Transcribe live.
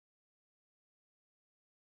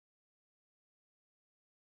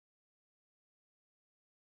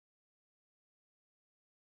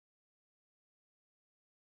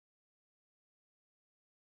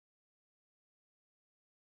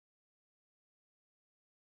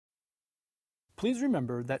Please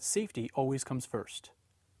remember that safety always comes first.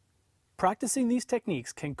 Practicing these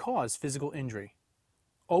techniques can cause physical injury.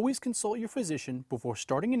 Always consult your physician before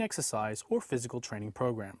starting an exercise or physical training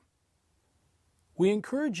program. We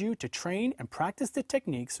encourage you to train and practice the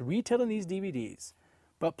techniques retailed in these DVDs,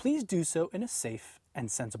 but please do so in a safe and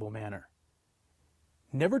sensible manner.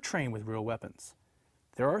 Never train with real weapons.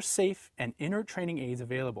 There are safe and inert training aids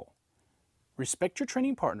available. Respect your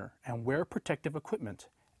training partner and wear protective equipment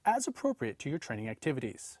as appropriate to your training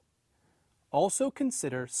activities. Also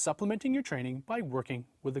consider supplementing your training by working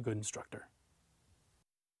with a good instructor.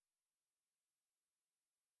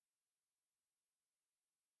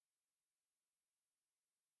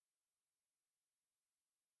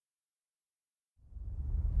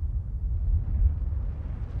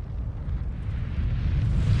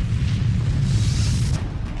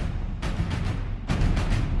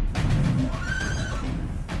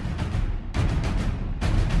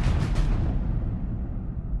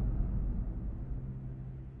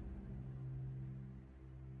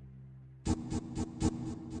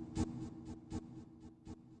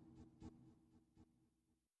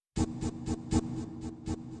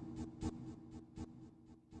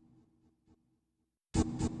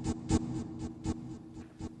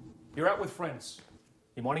 You're out with friends,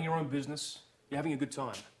 you're minding your own business, you're having a good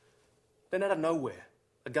time. Then out of nowhere,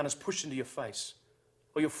 a gun is pushed into your face,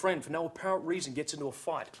 or your friend for no apparent reason gets into a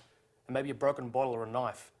fight, and maybe a broken bottle or a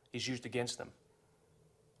knife is used against them.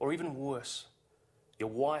 Or even worse, your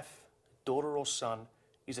wife, daughter or son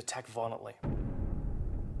is attacked violently.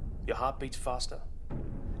 Your heart beats faster,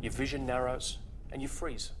 your vision narrows, and you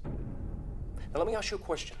freeze. Now let me ask you a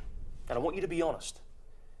question, and I want you to be honest.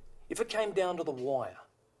 If it came down to the wire,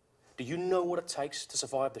 do you know what it takes to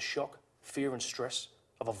survive the shock, fear and stress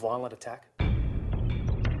of a violent attack?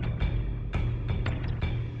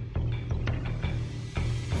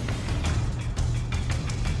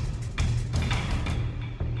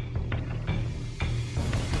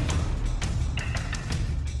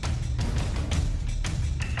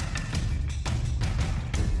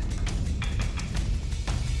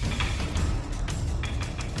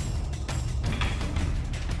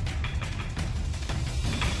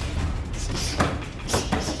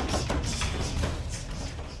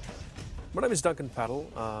 My name is Duncan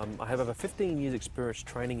Paddle. I have over 15 years experience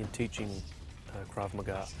training and teaching Krav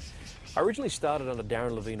Maga. I originally started under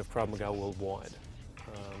Darren Levine of Krav Maga Worldwide.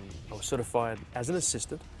 I was certified as an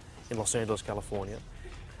assistant in Los Angeles, California.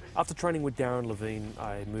 After training with Darren Levine,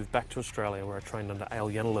 I moved back to Australia where I trained under Al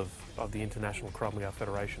Yanalev of the International Krav Maga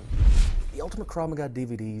Federation. The Ultimate Krav Maga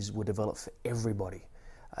DVDs were developed for everybody.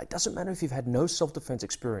 It doesn't matter if you've had no self-defense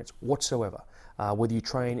experience whatsoever, whether you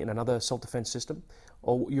train in another self-defense system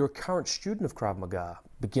or you're a current student of Krav Maga,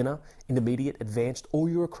 beginner, intermediate, advanced, or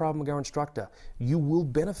you're a Krav Maga instructor, you will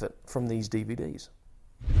benefit from these DVDs.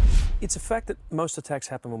 It's a fact that most attacks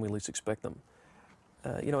happen when we least expect them.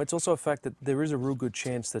 It's also a fact that there is a real good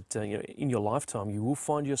chance that in your lifetime you will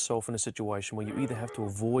find yourself in a situation where you either have to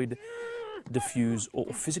avoid, diffuse,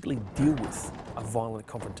 or physically deal with a violent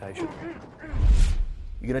confrontation.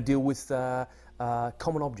 You're going to deal with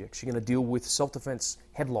common objects. You're going to deal with self-defense,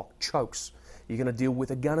 headlock, chokes. You're going to deal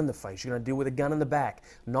with a gun in the face. You're going to deal with a gun in the back,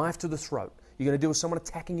 knife to the throat. You're going to deal with someone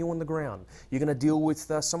attacking you on the ground. You're going to deal with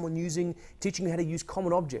someone teaching you how to use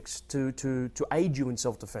common objects to aid you in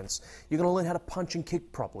self-defense. You're going to learn how to punch and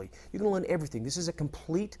kick properly. You're going to learn everything. This is a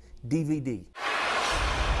complete DVD.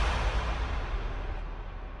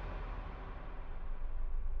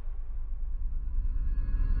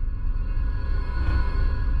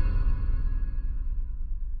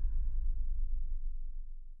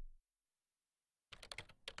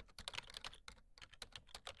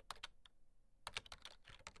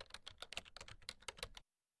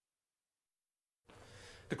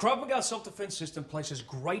 The Krav Maga self-defense system places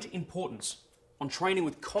great importance on training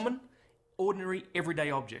with common, ordinary, everyday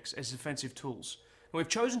objects as defensive tools. And we've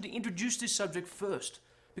chosen to introduce this subject first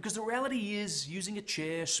because the reality is using a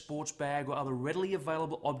chair, sports bag, or other readily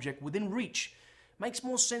available object within reach makes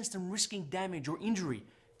more sense than risking damage or injury,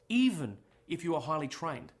 even if you are highly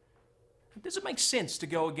trained. Does it make sense to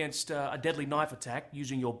go against a deadly knife attack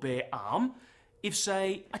using your bare arm if,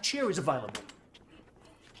 say, a chair is available?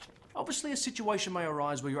 Obviously, a situation may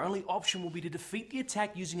arise where your only option will be to defeat the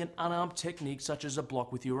attack using an unarmed technique such as a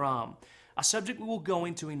block with your arm, a subject we will go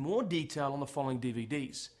into in more detail on the following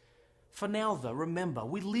DVDs. For now though, remember,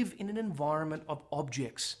 we live in an environment of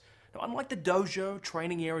objects. Now, unlike the dojo,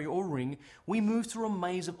 training area or ring, we move through a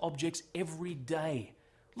maze of objects every day.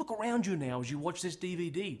 Look around you now as you watch this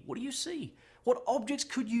DVD. What do you see? What objects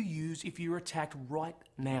could you use if you were attacked right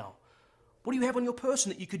now? What do you have on your person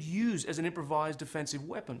that you could use as an improvised defensive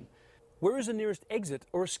weapon? Where is the nearest exit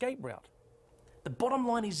or escape route? The bottom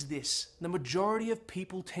line is this: the majority of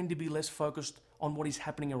people tend to be less focused on what is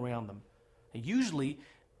happening around them. And usually,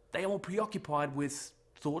 they are more preoccupied with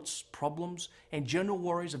thoughts, problems, and general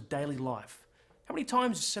worries of daily life. How many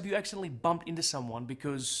times have you accidentally bumped into someone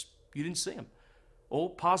because you didn't see them? Or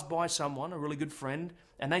passed by someone, a really good friend,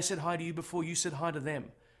 and they said hi to you before you said hi to them?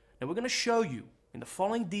 Now we're going to show you in the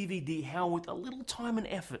following DVD how with a little time and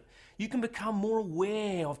effort you can become more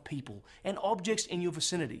aware of people and objects in your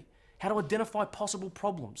vicinity, how to identify possible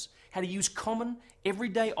problems, how to use common,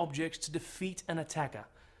 everyday objects to defeat an attacker.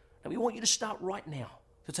 Now we want you to start right now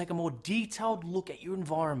to take a more detailed look at your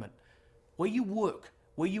environment, where you work,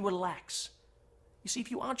 where you relax. You see,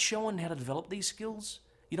 if you aren't shown how to develop these skills,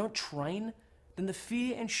 you don't train, then the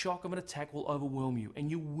fear and shock of an attack will overwhelm you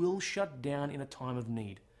and you will shut down in a time of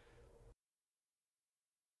need.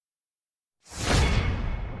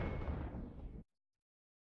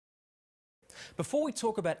 Before we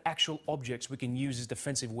talk about actual objects we can use as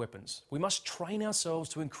defensive weapons, we must train ourselves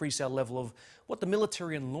to increase our level of what the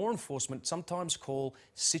military and law enforcement sometimes call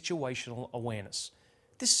situational awareness.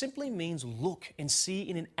 This simply means look and see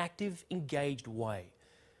in an active, engaged way.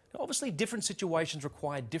 Now, obviously, different situations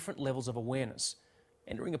require different levels of awareness.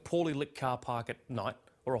 Entering a poorly lit car park at night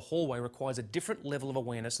or a hallway requires a different level of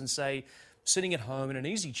awareness than, say, sitting at home in an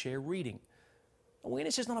easy chair reading.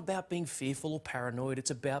 Awareness is not about being fearful or paranoid,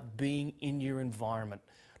 it's about being in your environment,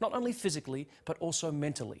 not only physically, but also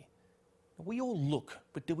mentally. We all look,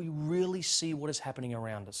 but do we really see what is happening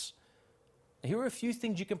around us? Now, here are a few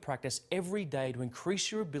things you can practice every day to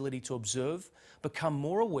increase your ability to observe, become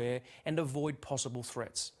more aware, and avoid possible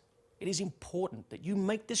threats. It is important that you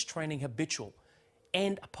make this training habitual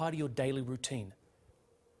and a part of your daily routine.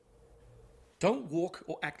 Don't walk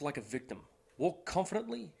or act like a victim. Walk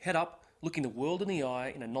confidently, head up, looking the world in the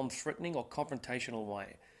eye in a non-threatening or confrontational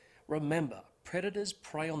way. Remember, predators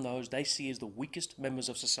prey on those they see as the weakest members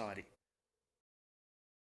of society.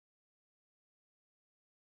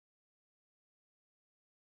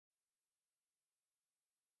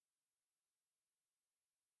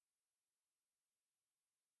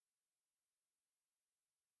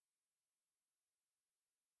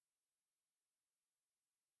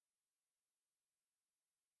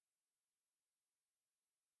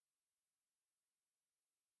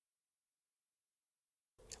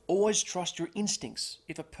 Always trust your instincts.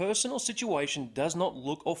 If a person or situation does not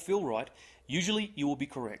look or feel right, usually you will be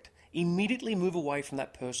correct. Immediately move away from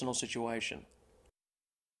that person or situation.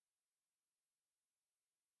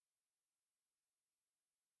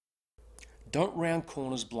 Don't round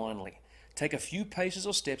corners blindly. Take a few paces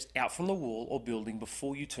or steps out from the wall or building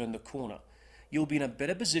before you turn the corner. You'll be in a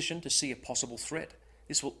better position to see a possible threat.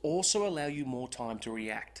 This will also allow you more time to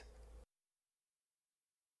react.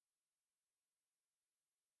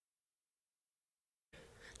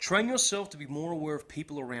 Train yourself to be more aware of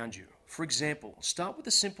people around you. For example, start with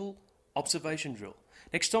a simple observation drill.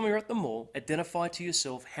 Next time you're at the mall, identify to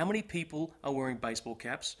yourself how many people are wearing baseball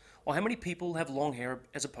caps or how many people have long hair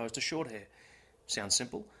as opposed to short hair. Sounds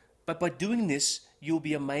simple, but by doing this, you'll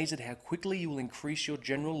be amazed at how quickly you will increase your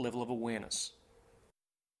general level of awareness.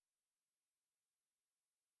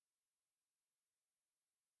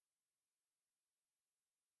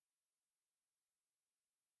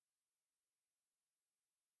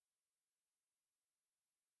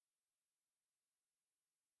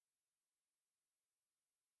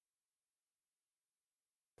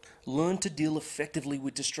 Learn to deal effectively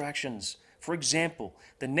with distractions. For example,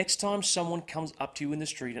 the next time someone comes up to you in the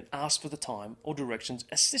street and asks for the time or directions,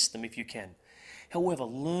 assist them if you can. However,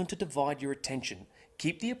 learn to divide your attention,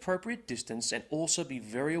 keep the appropriate distance, and also be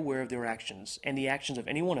very aware of their actions and the actions of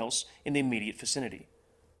anyone else in the immediate vicinity.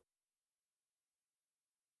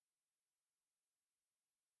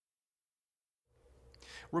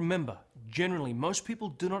 Remember, generally most people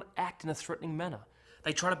do not act in a threatening manner.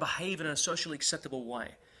 They try to behave in a socially acceptable way.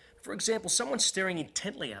 For example, someone staring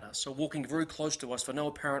intently at us or walking very close to us for no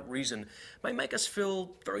apparent reason may make us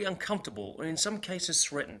feel very uncomfortable or in some cases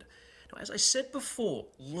threatened. Now, as I said before,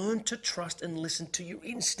 learn to trust and listen to your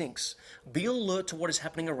instincts. Be alert to what is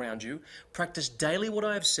happening around you. Practice daily what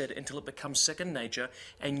I have said until it becomes second nature,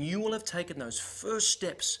 and you will have taken those first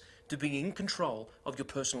steps to being in control of your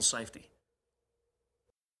personal safety.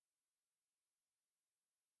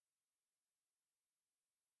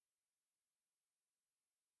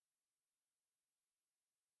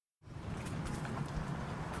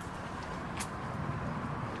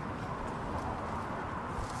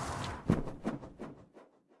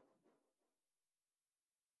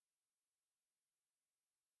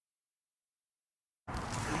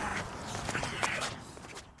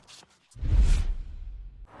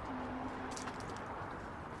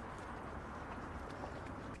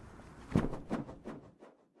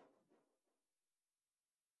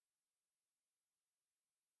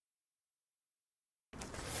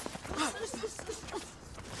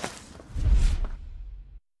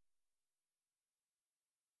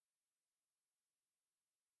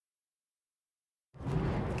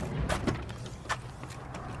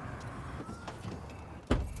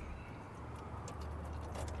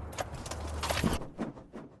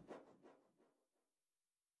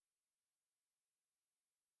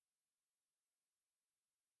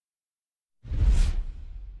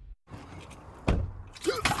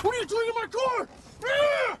 cord!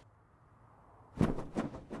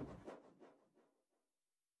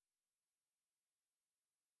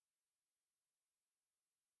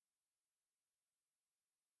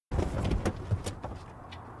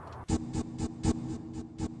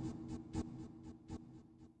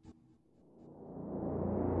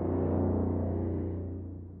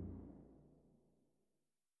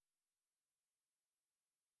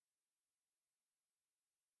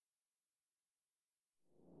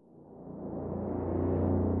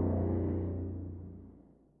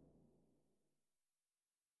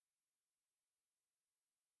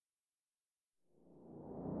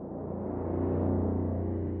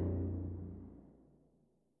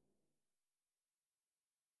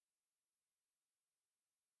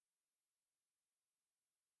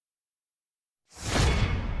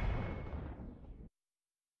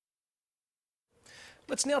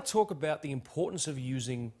 Let's now talk about the importance of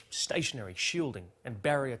using stationary, shielding and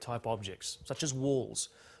barrier type objects, such as walls,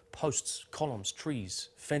 posts, columns, trees,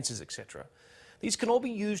 fences, etc. These can all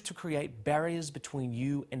be used to create barriers between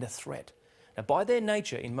you and a threat. Now, by their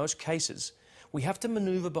nature, in most cases, we have to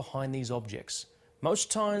maneuver behind these objects.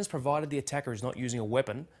 Most times, provided the attacker is not using a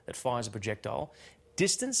weapon that fires a projectile,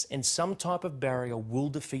 distance and some type of barrier will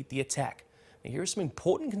defeat the attack. Now, here are some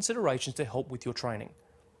important considerations to help with your training.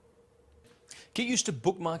 Get used to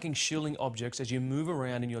bookmarking shielding objects as you move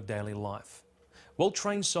around in your daily life.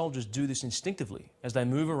 Well-trained soldiers do this instinctively as they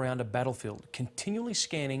move around a battlefield, continually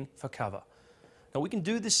scanning for cover. Now, we can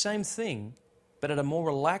do this same thing, but at a more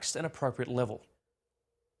relaxed and appropriate level.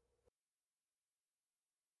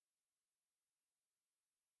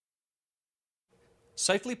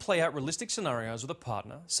 Safely play out realistic scenarios with a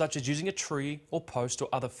partner, such as using a tree or post or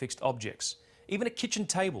other fixed objects. Even a kitchen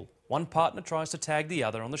table, one partner tries to tag the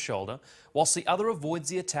other on the shoulder, whilst the other avoids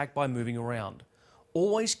the attack by moving around.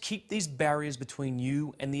 Always keep these barriers between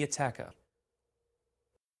you and the attacker.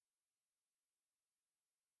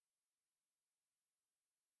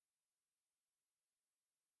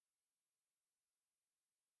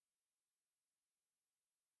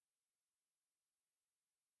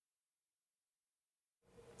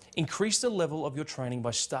 Increase the level of your training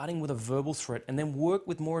by starting with a verbal threat and then work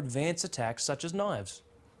with more advanced attacks such as knives.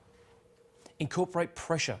 Incorporate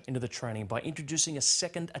pressure into the training by introducing a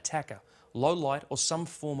second attacker, low light or some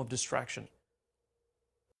form of distraction.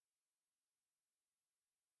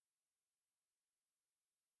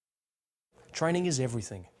 Training is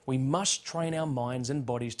everything. We must train our minds and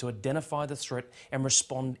bodies to identify the threat and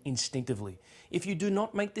respond instinctively. If you do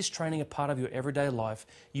not make this training a part of your everyday life,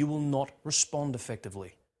 you will not respond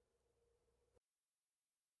effectively.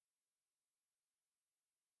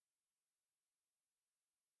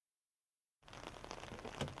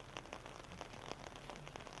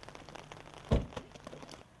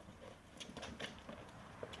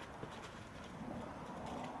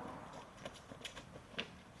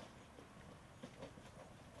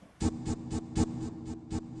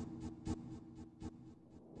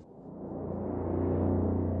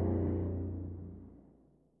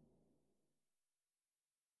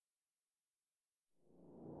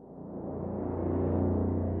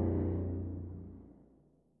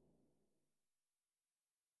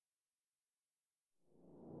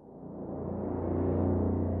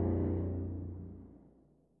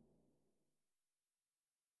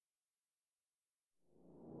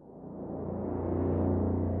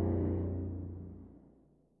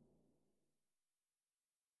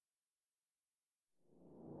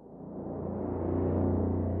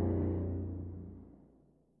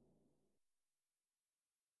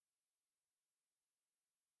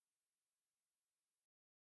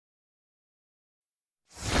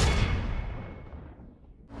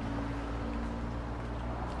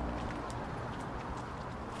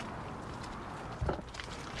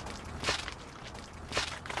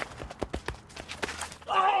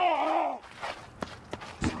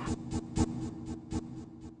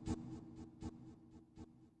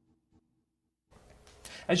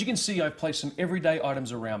 As you can see, I've placed some everyday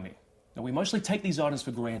items around me. Now, we mostly take these items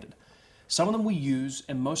for granted. Some of them we use,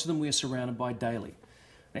 and most of them we are surrounded by daily.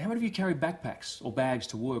 Now, how many of you carry backpacks or bags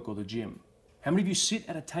to work or the gym? How many of you sit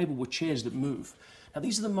at a table with chairs that move? Now,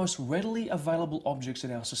 these are the most readily available objects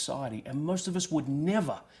in our society, and most of us would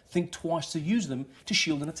never think twice to use them to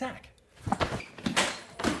shield an attack.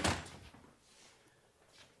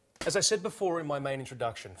 As I said before in my main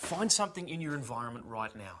introduction, find something in your environment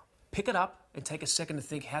right now. Pick it up and take a second to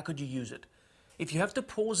think, how could you use it? If you have to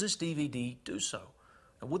pause this DVD, do so.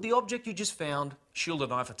 Now, would the object you just found shield a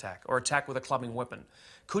knife attack or attack with a clubbing weapon?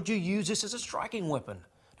 Could you use this as a striking weapon?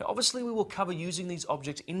 Now, obviously, we will cover using these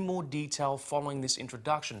objects in more detail following this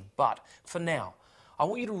introduction, but for now, I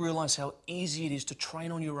want you to realize how easy it is to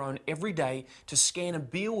train on your own every day, to scan and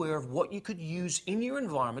be aware of what you could use in your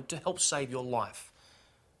environment to help save your life.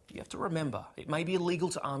 You have to remember, it may be illegal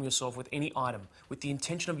to arm yourself with any item with the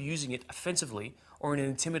intention of using it offensively or in an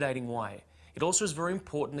intimidating way. It also is very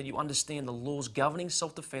important that you understand the laws governing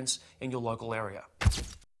self-defense in your local area.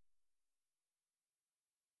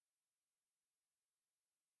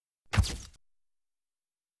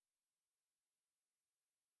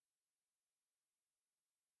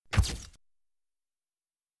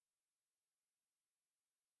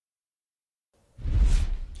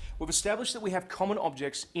 We've established that we have common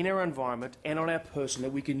objects in our environment and on our person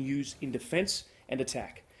that we can use in defense and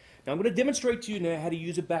attack. Now I'm going to demonstrate to you now how to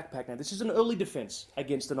use a backpack. Now this is an early defense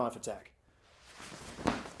against a knife attack.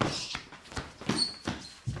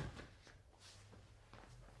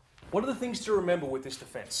 What are the things to remember with this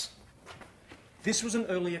defense? This was an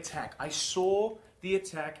early attack. I saw the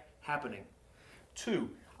attack happening. 2,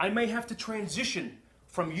 I may have to transition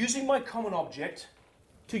from using my common object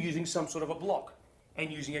to using some sort of a block and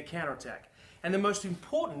using a counterattack. And the most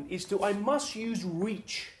important is I must use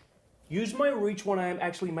reach. Use my reach when I am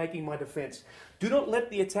actually making my defense. Do not let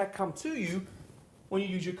the attack come to you when you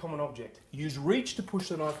use your common object. Use reach to push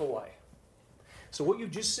the knife away. So what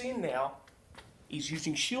you've just seen now is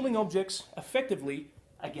using shielding objects effectively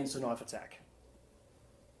against a knife attack.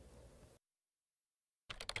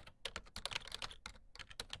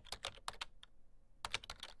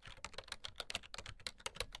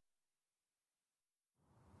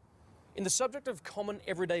 In the subject of common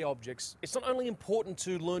everyday objects, it's not only important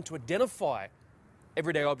to learn to identify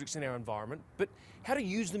everyday objects in our environment, but how to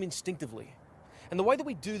use them instinctively. And the way that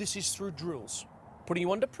we do this is through drills, putting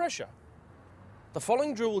you under pressure. The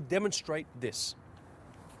following drill will demonstrate this.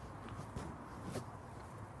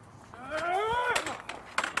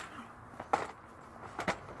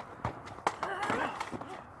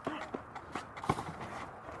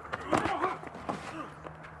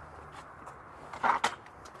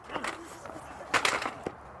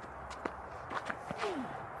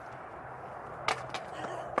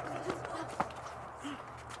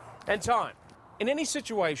 And time. In any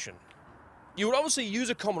situation, you would obviously use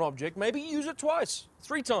a common object, maybe use it twice,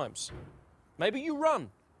 3 times. Maybe you run.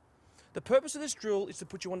 The purpose of this drill is to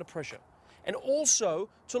put you under pressure and also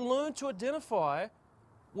to learn to identify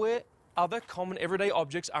where other common everyday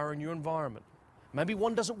objects are in your environment. Maybe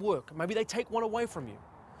one doesn't work, maybe they take one away from you.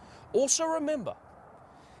 Also remember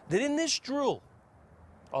that in this drill,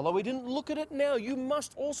 although we didn't look at it now, you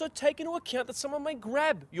must also take into account that someone may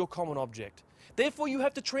grab your common object. Therefore, you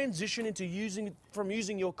have to transition from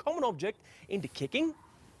using your common object into kicking,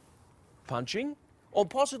 punching, or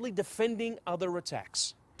possibly defending other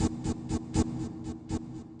attacks.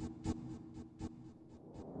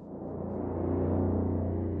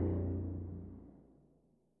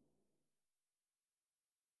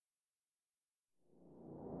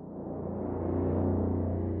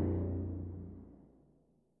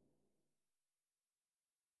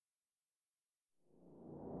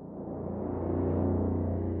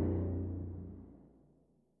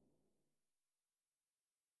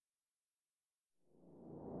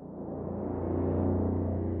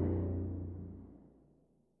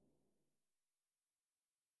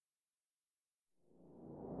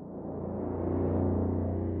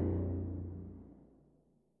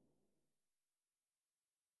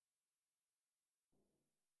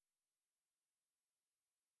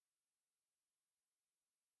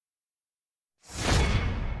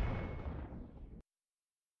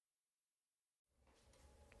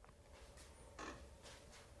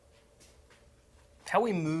 How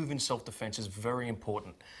we move in self-defense is very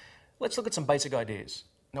important. Let's look at some basic ideas.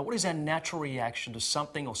 Now, what is our natural reaction to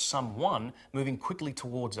something or someone moving quickly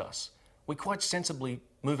towards us? We quite sensibly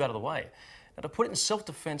move out of the way. Now, to put it in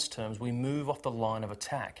self-defense terms, we move off the line of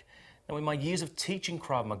attack. Now, in my years of teaching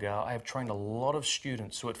Krav Maga, I have trained a lot of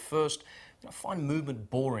students who at first find movement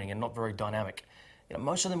boring and not very dynamic.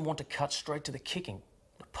 Most of them want to cut straight to the kicking,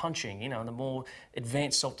 the punching, and the more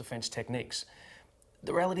advanced self-defense techniques.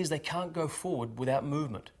 The reality is they can't go forward without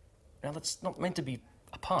movement. Now, that's not meant to be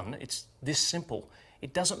a pun, it's this simple.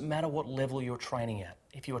 It doesn't matter what level you're training at.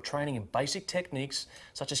 If you are training in basic techniques,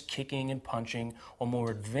 such as kicking and punching, or more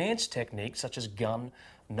advanced techniques, such as gun,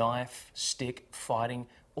 knife, stick, fighting,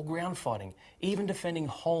 or ground fighting, even defending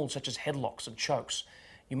holds, such as headlocks and chokes,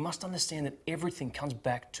 you must understand that everything comes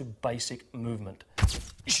back to basic movement.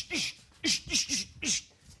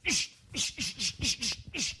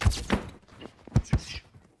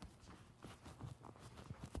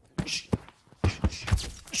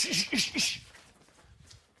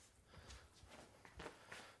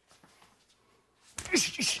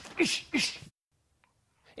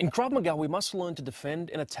 In Krav Maga, we must learn to defend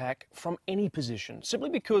and attack from any position, simply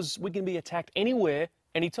because we can be attacked anywhere,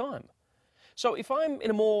 anytime. So if I'm in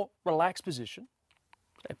a more relaxed position,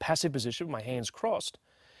 a passive position, my hands crossed,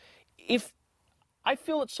 if I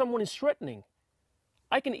feel that someone is threatening,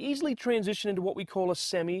 I can easily transition into what we call a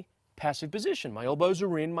semi-passive position. My elbows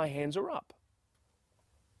are in, my hands are up.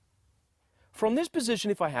 From this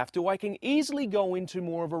position, if I have to, I can easily go into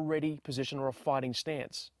more of a ready position or a fighting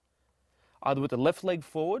stance, either with the left leg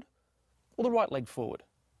forward or the right leg forward.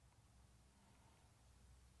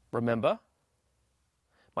 Remember,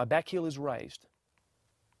 my back heel is raised.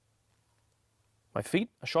 My feet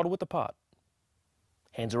are shoulder width apart.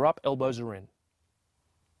 Hands are up, elbows are in.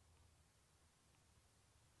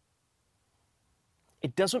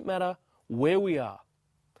 It doesn't matter where we are.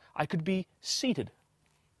 I could be seated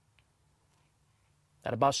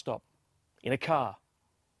at a bus stop, in a car,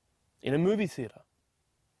 in a movie theater.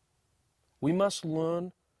 We must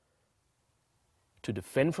learn to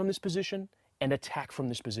defend from this position and attack from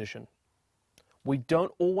this position. We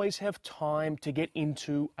don't always have time to get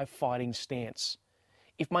into a fighting stance.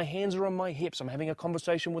 If my hands are on my hips, I'm having a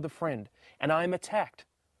conversation with a friend, and I'm attacked,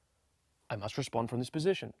 I must respond from this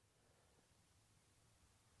position.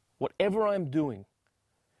 Whatever I'm doing,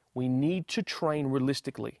 we need to train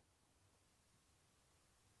realistically.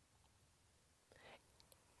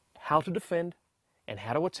 How to defend and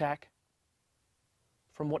how to attack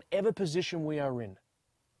from whatever position we are in.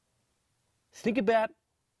 Think about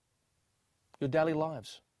your daily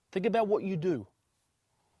lives. Think about what you do.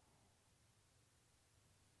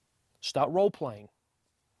 Start role-playing.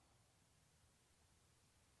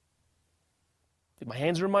 If my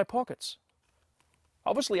hands are in my pockets,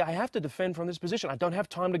 obviously I have to defend from this position. I don't have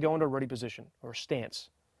time to go into a ready position or a stance.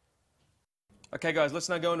 Okay guys, let's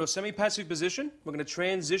now go into a semi-passive position. We're going to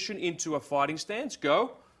transition into a fighting stance.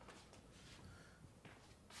 Go.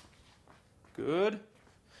 Good.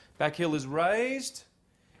 Back heel is raised.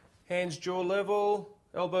 Hands jaw level.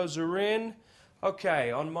 Elbows are in.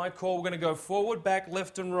 Okay, on my call we're going to go forward, back,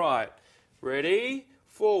 left and right. Ready?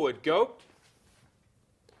 Forward, go.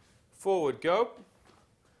 Forward, go.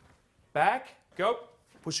 Back, go.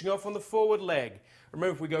 Pushing off on the forward leg.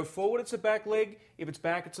 Remember, if we go forward, it's a back leg. If it's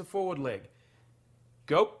back, it's a forward leg.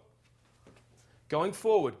 Go. Going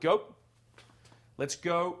forward, go. Let's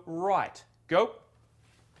go right. Go.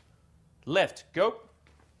 Left, go.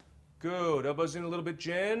 Good. Elbows in a little bit,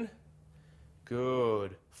 Jen.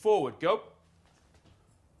 Good. Forward, go.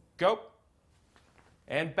 Go.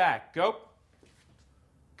 And back, go.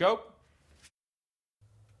 Go.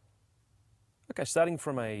 Okay, starting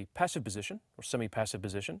from a passive position, or semi-passive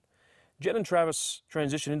position, Jen and Travis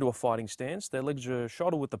transition into a fighting stance. Their legs are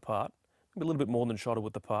shoulder width apart, maybe a little bit more than shoulder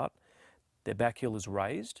width apart. Their back heel is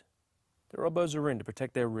raised. Their elbows are in to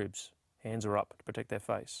protect their ribs. Hands are up to protect their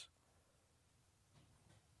face.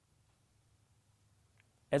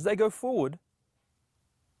 As they go forward,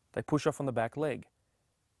 they push off on the back leg.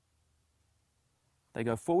 They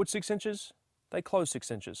go forward 6 inches, they close 6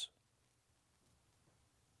 inches.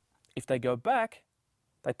 If they go back,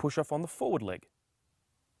 they push off on the forward leg.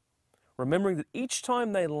 Remembering that each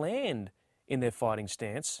time they land in their fighting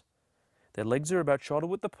stance, their legs are about shoulder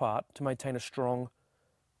width apart to maintain a strong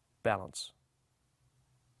balance.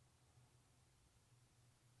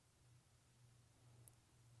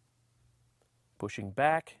 Pushing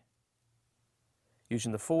back,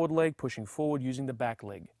 using the forward leg, pushing forward, using the back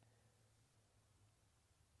leg.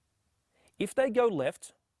 If they go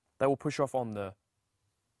left, they will push off on the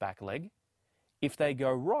back leg. If they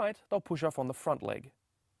go right, they'll push off on the front leg.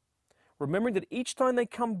 Remembering that each time they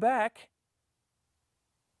come back,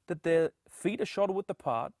 that their feet are shoulder width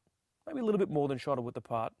apart, maybe a little bit more than shoulder width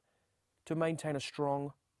apart, to maintain a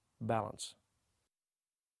strong balance.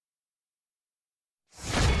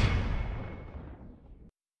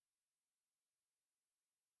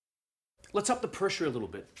 Let's up the pressure a little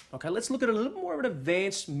bit. Okay, let's look at a little more of an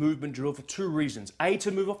advanced movement drill for 2 reasons. A, to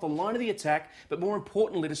move off the line of the attack, but more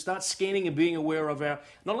importantly, to start scanning and being aware of not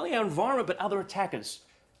only our environment, but other attackers.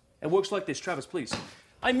 It works like this. Travis, please.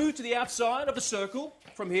 I move to the outside of a circle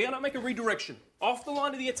from here, and I make a redirection. Off the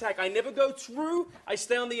line of the attack. I never go through, I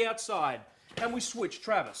stay on the outside. And we switch.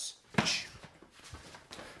 Travis.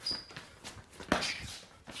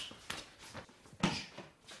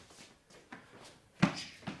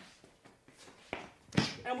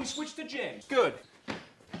 And we switch to jams. Good.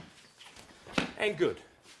 And good.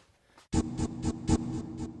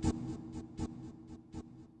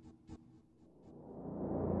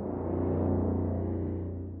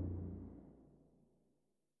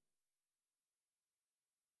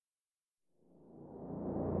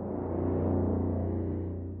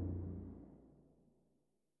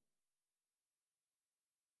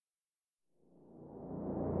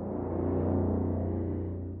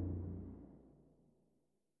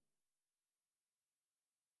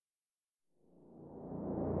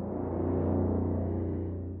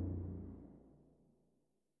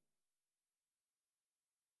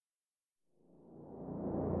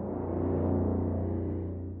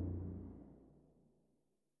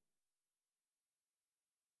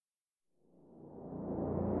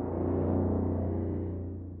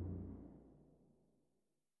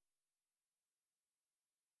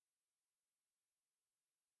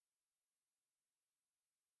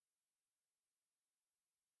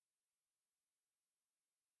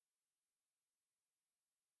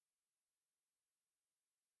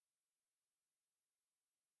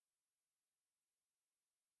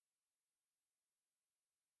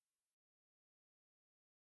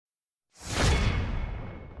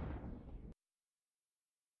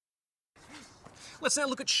 Let's now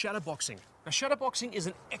look at shadowboxing. Now, shadowboxing is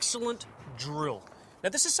an excellent drill. Now,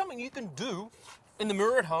 this is something you can do in the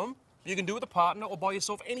mirror at home, you can do with a partner or by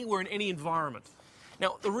yourself anywhere in any environment.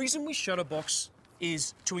 Now, the reason we shadowbox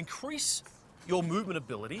is to increase your movement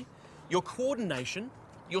ability, your coordination,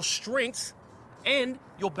 your strength, and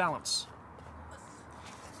your balance.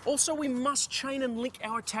 Also, we must chain and link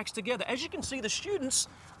our attacks together. As you can see, the students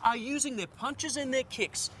are using their punches and their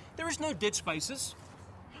kicks. There is no dead spaces.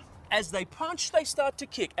 As they punch, they start to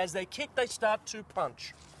kick. As they kick, they start to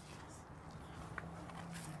punch.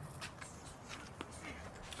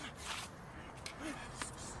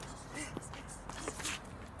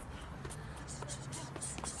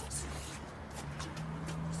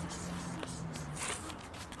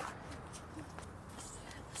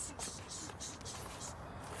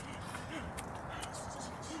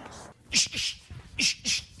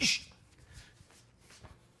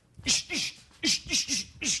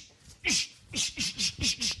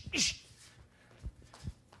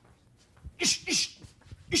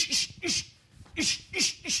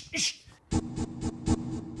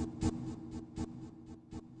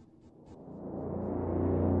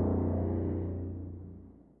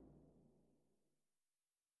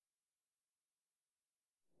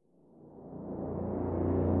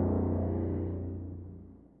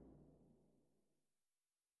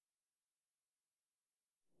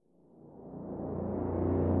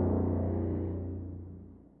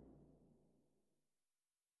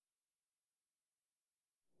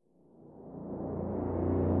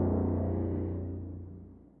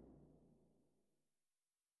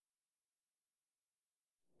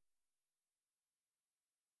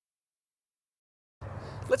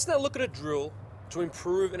 Let's now look at a drill to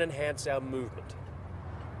improve and enhance our movement.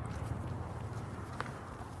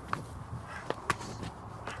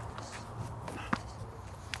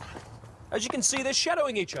 As you can see, they're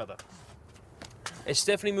shadowing each other. As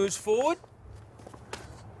Stephanie moves forward,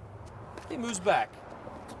 he moves back.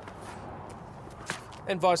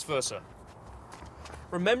 And vice versa.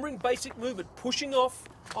 Remembering basic movement, pushing off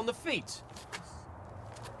on the feet.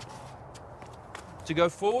 To go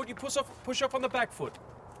forward, you push off on the back foot.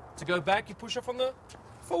 To go back, you push off on the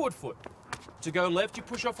forward foot. To go left, you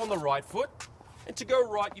push off on the right foot. And to go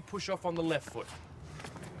right, you push off on the left foot.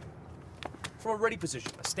 From a ready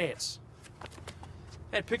position, a stance.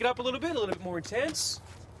 And pick it up a little bit more intense.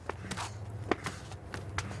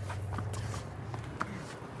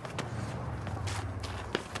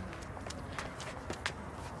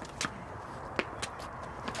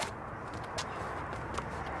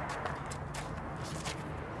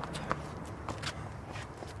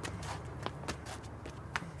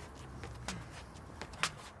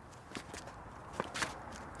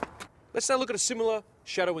 Let's now look at a similar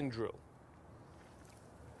shadowing drill.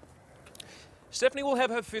 Stephanie will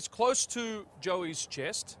have her fist close to Joey's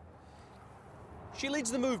chest. She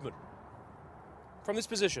leads the movement from this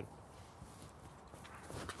position.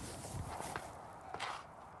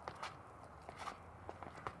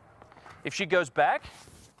 If she goes back,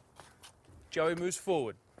 Joey moves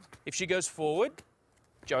forward. If she goes forward,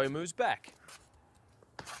 Joey moves back.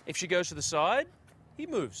 If she goes to the side, he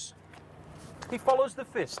moves. He follows the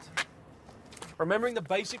fist. Remembering the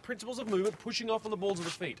basic principles of movement, pushing off on the balls of the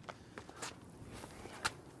feet.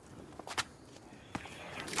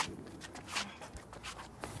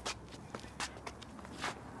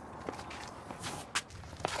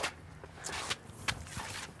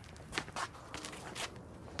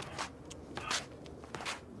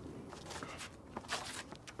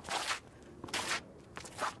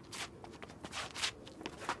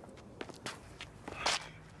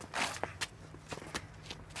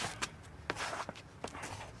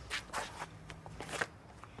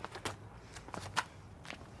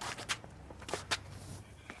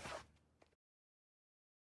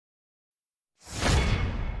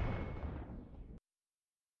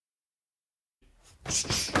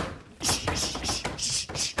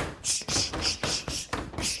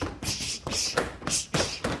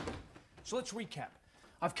 So let's recap.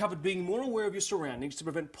 I've covered being more aware of your surroundings to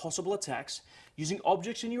prevent possible attacks, using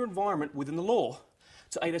objects in your environment within the law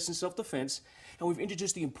to aid us in self-defense, and we've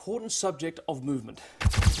introduced the important subject of movement.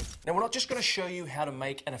 Now, we're not just going to show you how to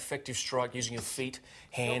make an effective strike using your feet,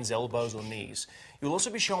 hands, elbows, or knees. You'll also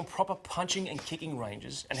be shown proper punching and kicking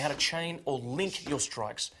ranges and how to chain or link your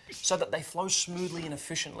strikes so that they flow smoothly and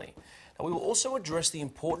efficiently. Now, we will also address the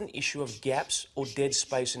important issue of gaps or dead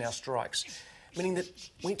space in our strikes, meaning that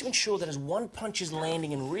we need to ensure that as one punch is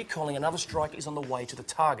landing and recoiling, another strike is on the way to the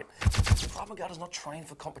target. Krav Maga does not train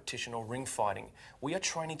for competition or ring fighting. We are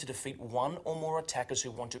training to defeat one or more attackers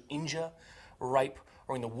who want to injure, rape,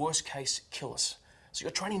 or in the worst case, kill us. So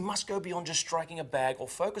your training must go beyond just striking a bag or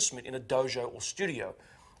focus mitt in a dojo or studio.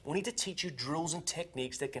 We need to teach you drills and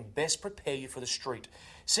techniques that can best prepare you for the street,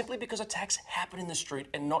 simply because attacks happen in the street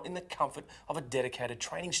and not in the comfort of a dedicated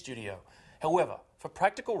training studio. However, for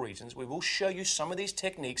practical reasons, we will show you some of these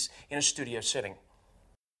techniques in a studio setting.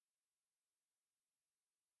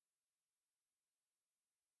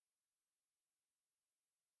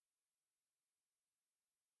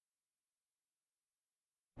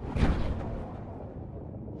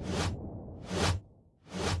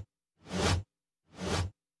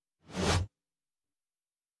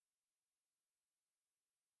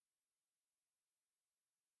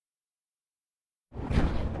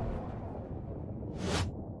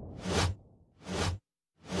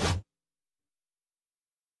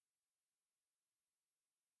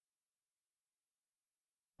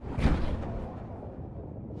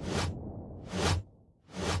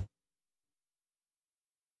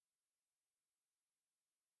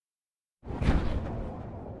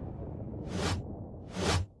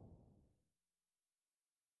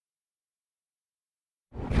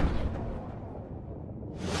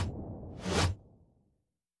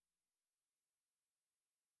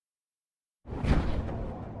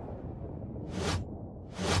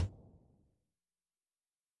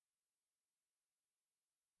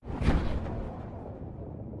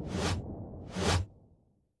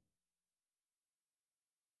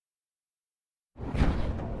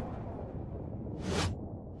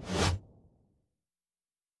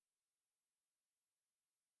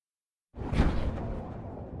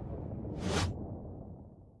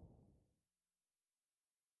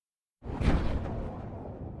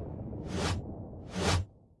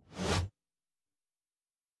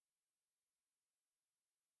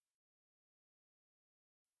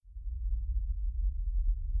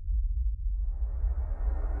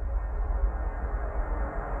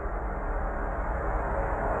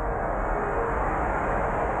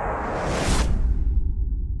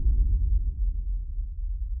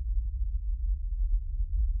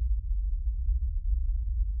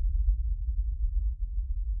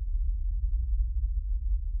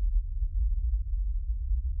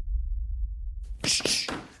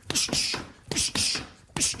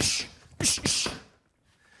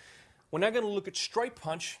 We're now going to look at straight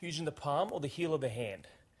punch using the palm or the heel of the hand.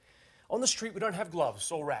 On the street, we don't have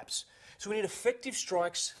gloves or wraps, so we need effective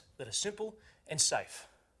strikes that are simple and safe.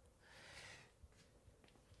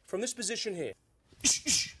 From this position here.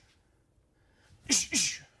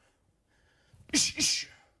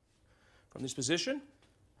 From this position.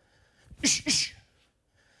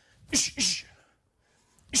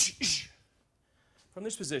 From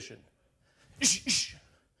this position.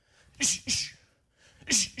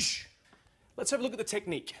 Let's have a look at the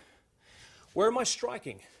technique. Where am I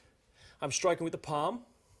striking? I'm striking with the palm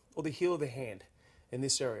or the heel of the hand in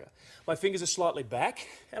this area. My fingers are slightly back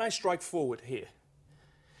and I strike forward here.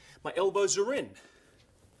 My elbows are in.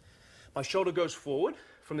 My shoulder goes forward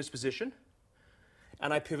from this position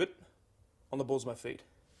and I pivot on the balls of my feet.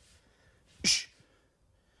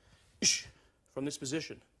 From this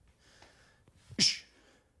position.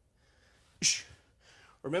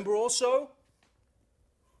 Remember also,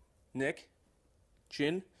 neck,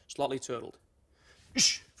 chin, slightly turtled.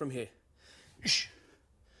 From here.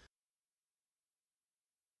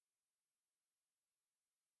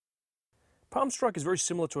 Palm strike is very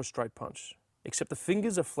similar to a straight punch, except the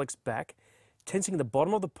fingers are flexed back, tensing the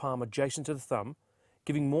bottom of the palm adjacent to the thumb,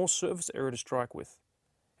 giving more surface area to strike with,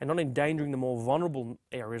 and not endangering the more vulnerable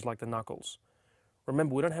areas like the knuckles.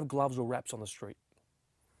 Remember, we don't have gloves or wraps on the street.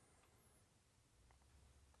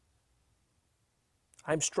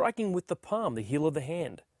 I'm striking with the palm, the heel of the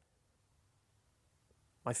hand.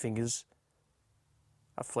 My fingers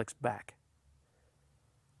are flexed back.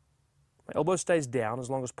 My elbow stays down as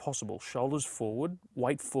long as possible, shoulders forward,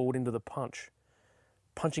 weight forward into the punch,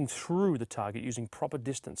 punching through the target using proper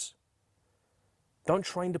distance. Don't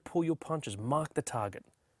train to pull your punches, mark the target,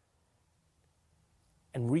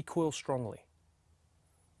 and recoil strongly.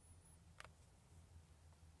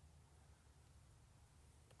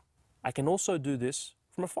 I can also do this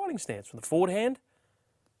from a fighting stance, from the forward hand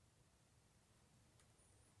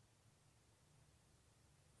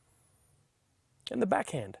and the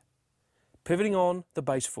backhand, pivoting on the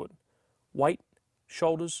base foot, weight,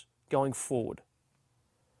 shoulders going forward.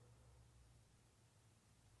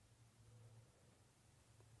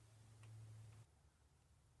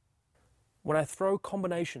 When I throw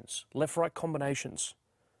combinations, left-right combinations,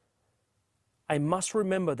 I must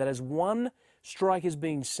remember that as one strike is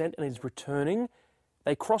being sent and is returning,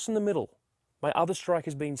 they cross in the middle. My other strike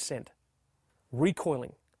is being sent,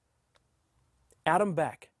 recoiling, out and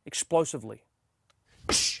back, explosively.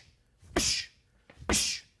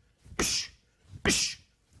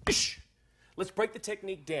 Let's break the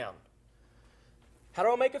technique down. How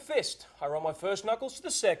do I make a fist? I roll my first knuckles to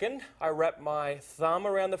the second. I wrap my thumb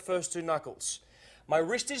around the first two knuckles. My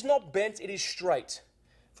wrist is not bent, it is straight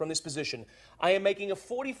from this position. I am making a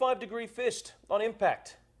 45-degree fist on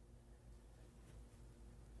impact.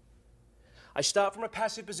 I start from a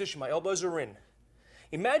passive position. My elbows are in.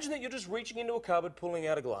 Imagine that you're just reaching into a cupboard, pulling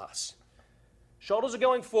out a glass. Shoulders are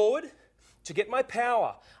going forward. To get my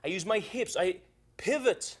power, I use my hips. I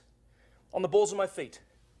pivot on the balls of my feet.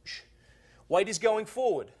 Weight is going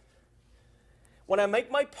forward. When I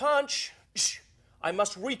make my punch, I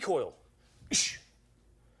must recoil.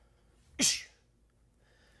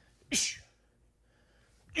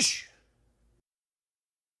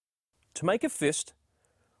 To make a fist,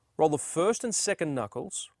 roll the first and second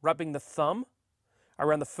knuckles, wrapping the thumb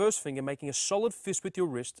around the first finger, making a solid fist with your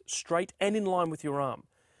wrist, straight and in line with your arm.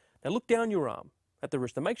 Now look down your arm at the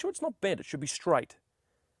wrist and make sure it's not bent, it should be straight.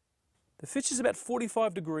 The fist is about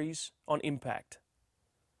 45 degrees on impact.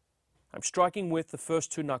 I'm striking with the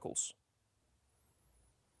first two knuckles.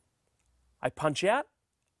 I punch out,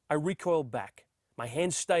 I recoil back. My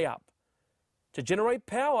hands stay up. To generate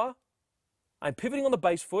power, I'm pivoting on the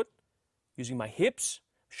base foot, using my hips,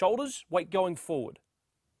 shoulders, weight going forward.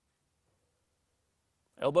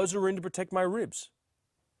 Elbows are in to protect my ribs.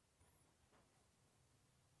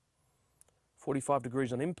 45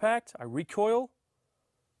 degrees on impact, I recoil,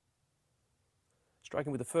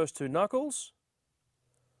 striking with the first two knuckles,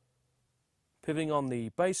 pivoting on the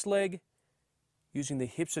base leg, using the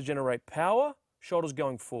hips to generate power, shoulders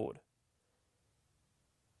going forward.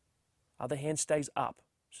 Other hand stays up.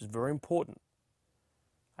 This is very important.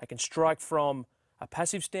 I can strike from a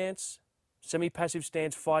passive stance, semi-passive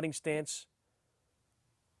stance, fighting stance,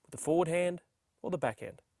 with the forward hand or the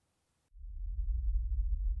backhand.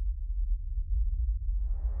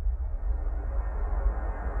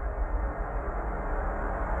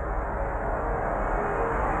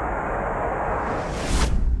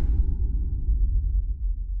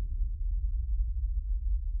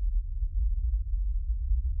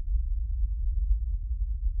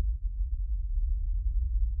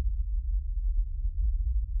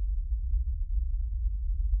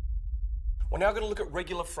 We're now going to look at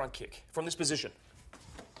regular front kick from this position.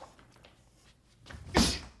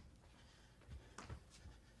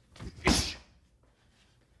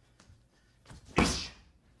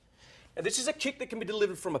 Now this is a kick that can be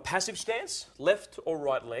delivered from a passive stance, left or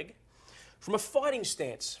right leg, from a fighting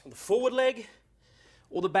stance, from the forward leg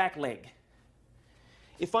or the back leg.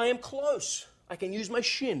 If I am close, I can use my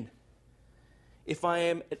shin. If I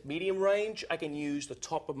am at medium range, I can use the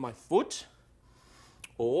top of my foot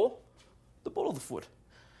or the ball of the foot.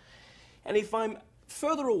 And if I'm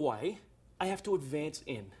further away, I have to advance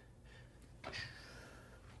in,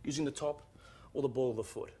 using the top or the ball of the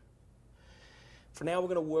foot. For now, we're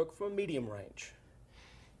going to work from a medium range.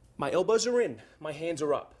 My elbows are in, my hands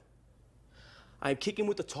are up. I'm kicking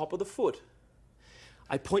with the top of the foot.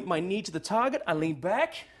 I point my knee to the target, I lean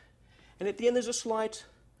back, and at the end there's a slight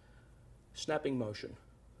snapping motion.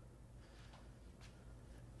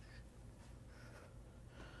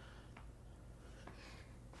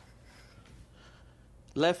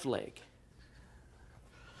 Left leg.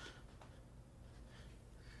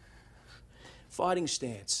 Fighting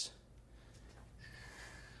stance.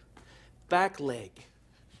 Back leg.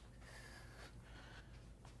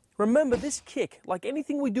 Remember, this kick, like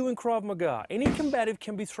anything we do in Krav Maga, any combative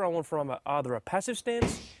can be thrown from either a passive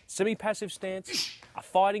stance, semi-passive stance, a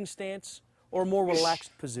fighting stance, or a more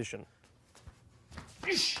relaxed position.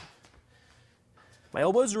 My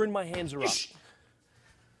elbows are in, my hands are up.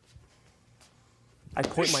 I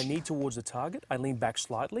point my knee towards the target, I lean back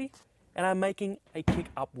slightly, and I'm making a kick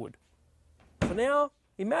upward. For now,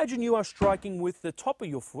 imagine you are striking with the top of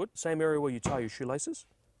your foot, same area where you tie your shoelaces,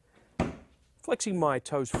 flexing my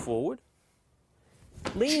toes forward,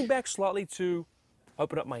 leaning back slightly to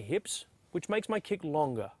open up my hips, which makes my kick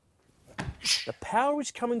longer. The power is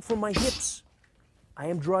coming from my hips. I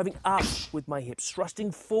am driving up with my hips,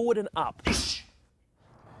 thrusting forward and up.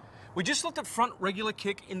 We just looked at front regular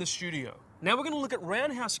kick in the studio. Now we're going to look at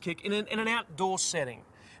roundhouse kick in an outdoor setting.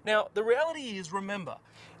 Now, the reality is, remember,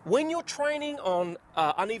 when you're training on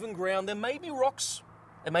uneven ground, there may be rocks,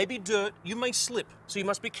 there may be dirt, you may slip, so you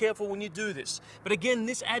must be careful when you do this. But again,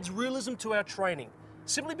 this adds realism to our training,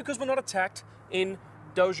 simply because we're not attacked in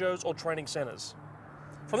dojos or training centers.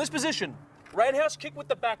 From this position, roundhouse kick with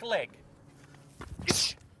the back leg.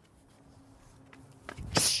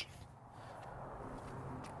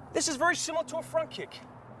 This is very similar to a front kick.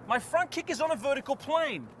 My front kick is on a vertical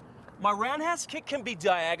plane. My roundhouse kick can be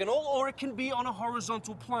diagonal or it can be on a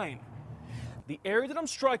horizontal plane. the area that I'm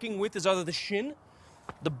striking with is either the shin,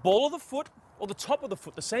 the ball of the foot, or the top of the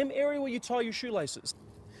foot, the same area where you tie your shoelaces.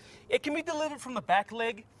 It can be delivered from the back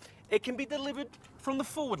leg, it can be delivered from the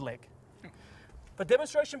forward leg. For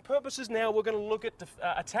demonstration purposes now, we're going to look at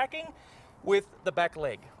attacking with the back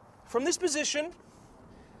leg. From this position,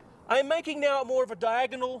 I'm making now more of a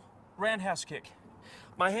diagonal roundhouse kick.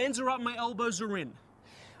 My hands are up, my elbows are in.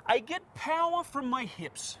 I get power from my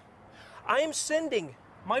hips. I am sending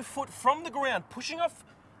my foot from the ground, pushing off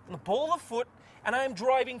the ball of the foot, and I am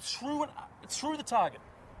driving through the target.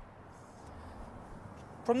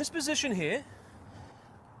 From this position here,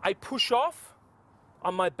 I push off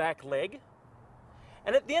on my back leg,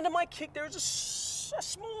 and at the end of my kick there is a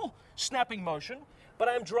small snapping motion, but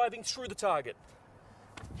I am driving through the target.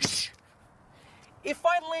 If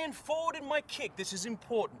I land forward in my kick, this is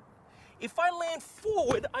important. If I land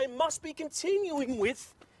forward, I must be continuing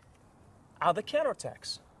with other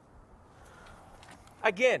counterattacks.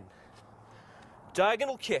 Again,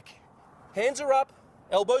 diagonal kick. Hands are up,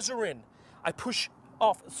 elbows are in. I push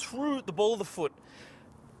off through the ball of the foot.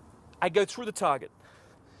 I go through the target.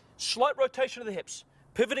 Slight rotation of the hips,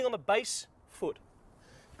 pivoting on the base foot.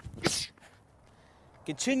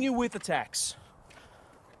 Continue with attacks.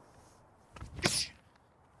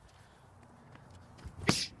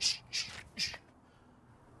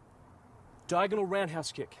 Diagonal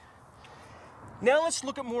roundhouse kick. Now let's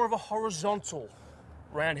look at more of a horizontal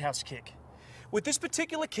roundhouse kick. With this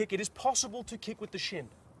particular kick, it is possible to kick with the shin.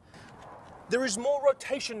 There is more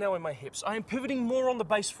rotation now in my hips. I am pivoting more on the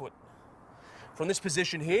base foot. From this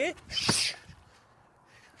position here,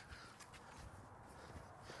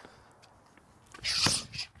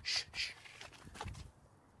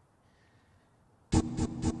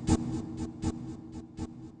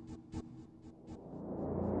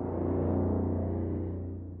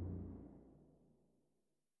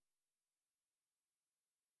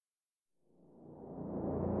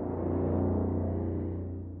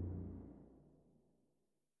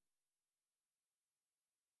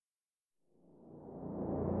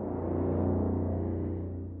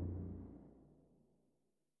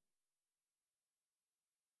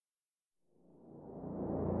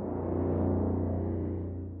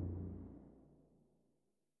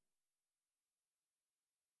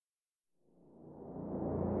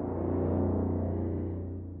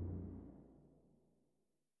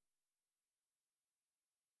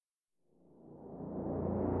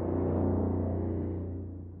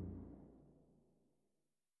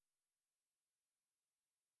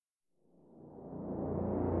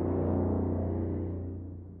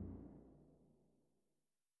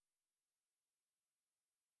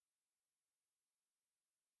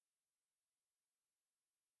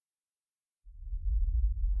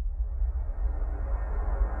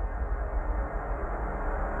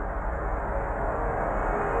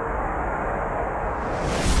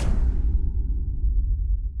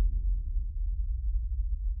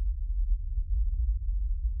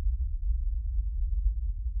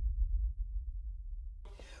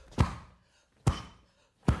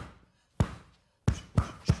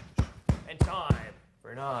 and time.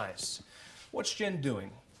 Very nice. What's Jen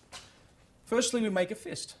doing? Firstly, we make a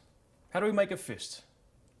fist. How do we make a fist?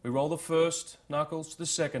 We roll the first knuckles to the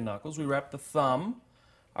second knuckles. We wrap the thumb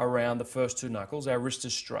around the first two knuckles. Our wrist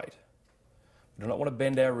is straight. We do not want to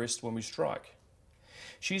bend our wrist when we strike.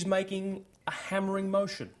 She's making a hammering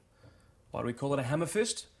motion. Why do we call it a hammer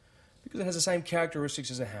fist? Because it has the same characteristics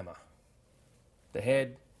as a hammer. The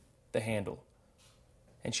head, the handle.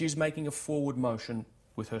 And she's making a forward motion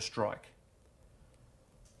with her strike.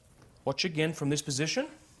 Watch again from this position.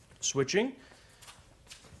 Switching.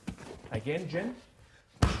 Again, Jen.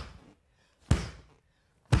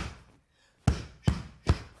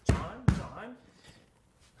 Time.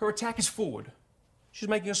 Her attack is forward. She's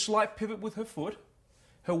making a slight pivot with her foot.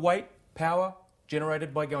 Her weight, power,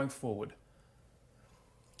 generated by going forward.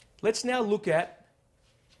 Let's now look at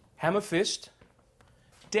hammer fist,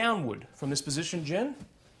 downward from this position, Jen.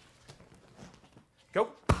 Go.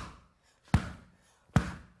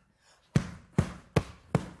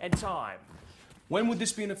 And time. When would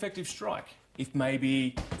this be an effective strike? If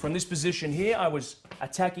maybe from this position here, I was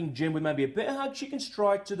attacking Jen with maybe a bear hug chicken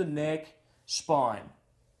strike to the neck, spine.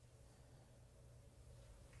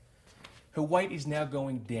 Her weight is now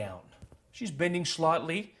going down. She's bending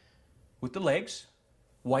slightly with the legs,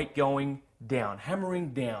 weight going down,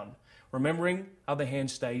 hammering down. Remembering, other hand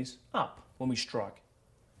stays up when we strike.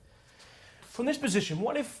 From this position,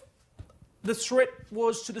 what if the threat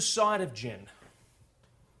was to the side of Jen?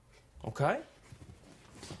 Okay.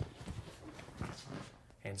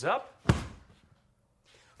 Hands up.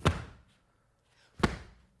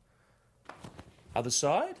 Other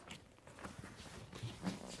side.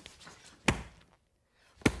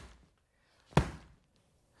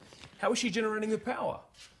 How is she generating the power?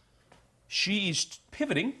 She is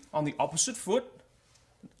pivoting on the opposite foot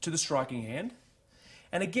to the striking hand.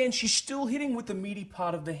 And again, she's still hitting with the meaty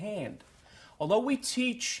part of the hand. Although we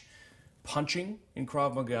teach punching in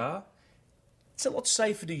Krav Maga, it's a lot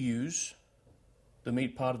safer to use the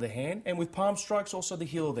meat part of the hand, and with palm strikes also the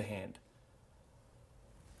heel of the hand.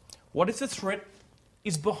 What if the threat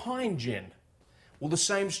is behind Jen? Will the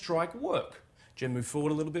same strike work? Jen, move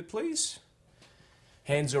forward a little bit, please.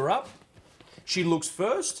 Hands are up. She looks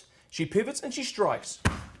first, she pivots, and she strikes.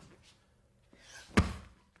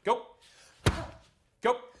 Go.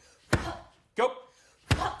 Go. Go.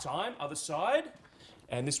 Time, other side.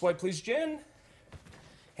 And this way, please, Jen.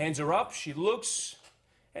 Hands are up, she looks,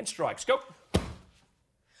 and strikes. Go.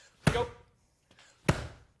 Go.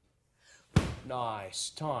 Nice.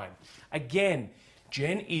 Time. Again,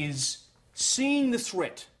 Jen is seeing the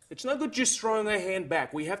threat. It's no good just throwing her hand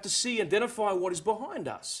back. We have to see, identify what is behind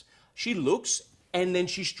us. She looks, and then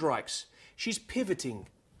she strikes. She's pivoting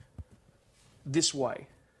this way.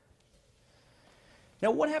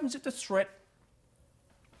 Now, what happens if the threat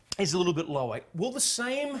is a little bit lower? Will the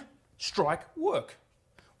same strike work?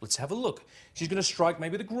 Let's have a look. She's going to strike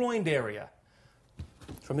maybe the groined area.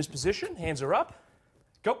 From this position, hands are up.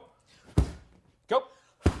 Go. Go.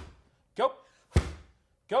 Go.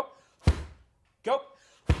 Go. Go.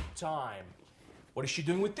 Time. What is she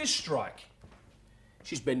doing with this strike?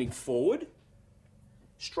 She's bending forward,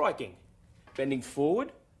 striking. Bending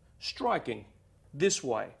forward, striking. This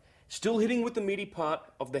way. Still hitting with the meaty part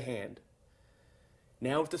of the hand.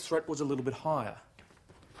 Now if the threat was a little bit higher.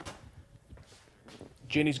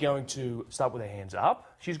 Jenny's going to start with her hands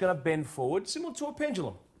up. She's going to bend forward, similar to a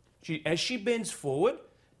pendulum. As she bends forward,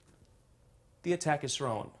 the attack is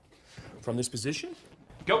thrown. From this position,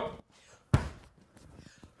 go.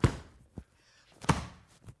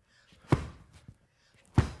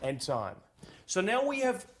 And time. So now we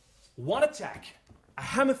have one attack, a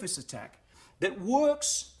hammer fist attack, that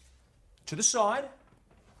works to the side,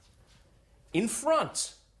 in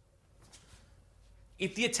front.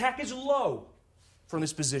 If the attack is low from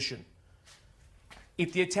this position,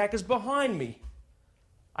 if the attack is behind me,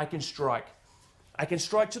 I can strike. I can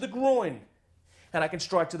strike to the groin, and I can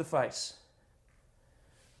strike to the face.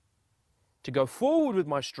 To go forward with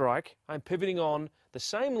my strike, I'm pivoting on the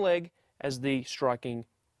same leg as the striking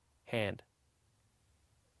hand.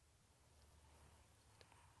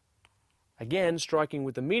 Again, striking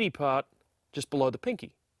with the meaty part just below the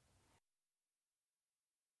pinky.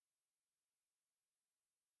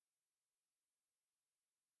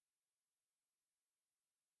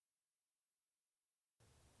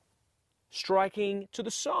 Striking to the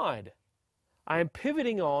side. I am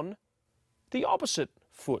pivoting on the opposite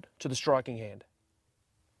foot to the striking hand.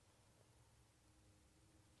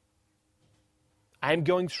 I am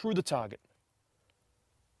going through the target.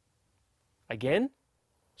 Again,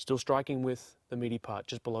 still striking with the meaty part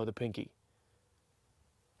just below the pinky.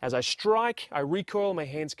 As I strike, I recoil, my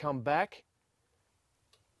hands come back,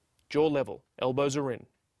 jaw level, elbows are in.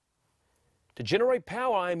 To generate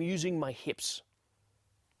power, I am using my hips.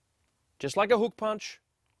 Just like a hook punch,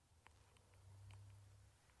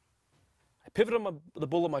 I pivot on the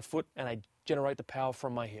ball of my foot and I generate the power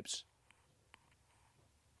from my hips.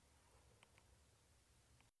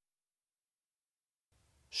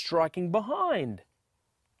 Striking behind.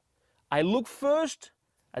 I look first,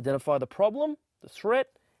 identify the problem, the threat,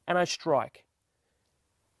 and I strike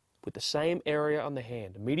with the same area on the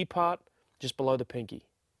hand, the meaty part just below the pinky.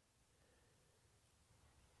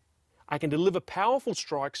 I can deliver powerful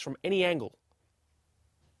strikes from any angle.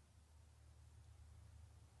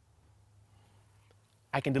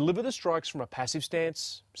 I can deliver the strikes from a passive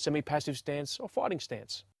stance, semi-passive stance, or fighting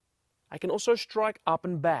stance. I can also strike up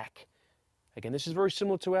and back. Again, this is very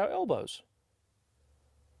similar to our elbows.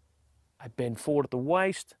 I bend forward at the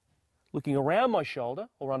waist, looking around my shoulder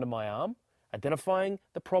or under my arm, identifying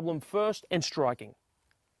the problem first and striking.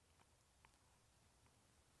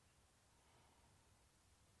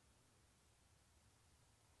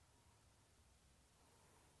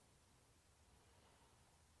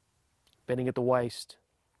 Bending at the waist,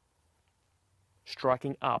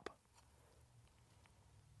 striking up.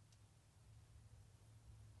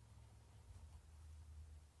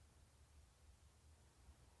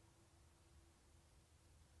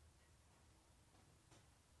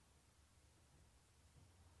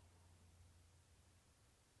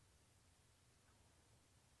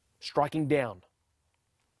 Striking down.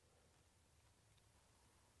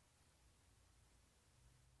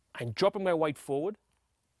 I'm dropping my weight forward,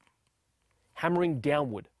 hammering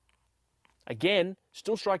downward. Again,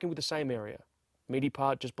 still striking with the same area, meaty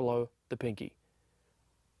part just below the pinky.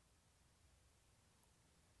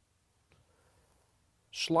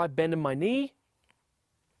 Slight bend in my knee.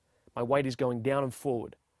 My weight is going down and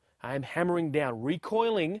forward. I am hammering down,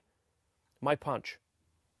 recoiling my punch.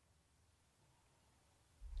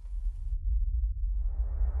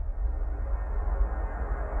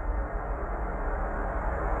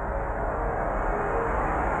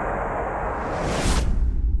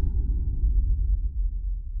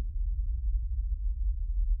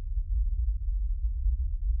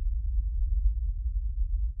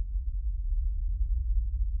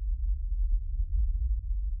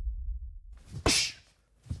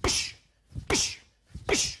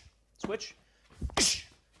 Switch.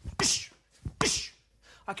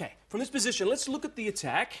 Okay, from this position, let's look at the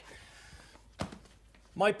attack.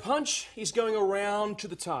 My punch is going around to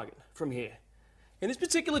the target from here. In this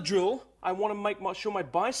particular drill, I want to make sure my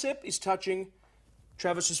bicep is touching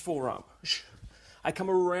Travis's forearm. I come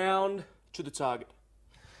around to the target.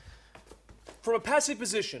 From a passive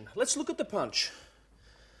position, let's look at the punch.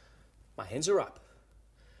 My hands are up.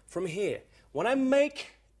 From here, when I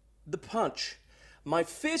make the punch, my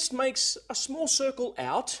fist makes a small circle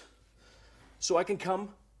out so I can come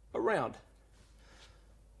around.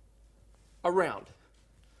 Around.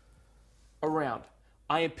 Around.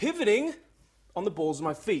 I am pivoting on the balls of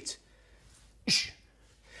my feet.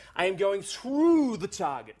 I am going through the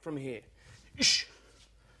target from here.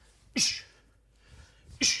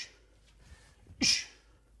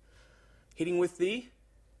 Hitting with the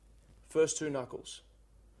first two knuckles.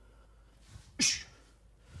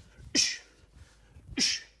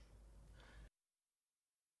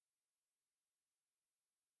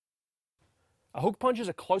 A hook punch is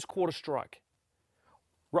a close quarter strike.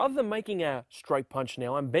 Rather than making a straight punch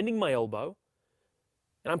now, I'm bending my elbow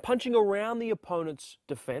and I'm punching around the opponent's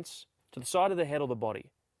defense to the side of the head or the body.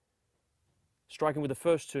 Striking with the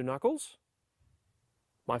first two knuckles,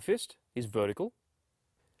 my fist is vertical.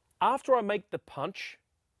 After I make the punch,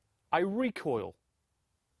 I recoil.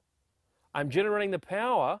 I'm generating the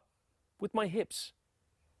power with my hips.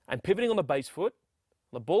 I'm pivoting on the base foot,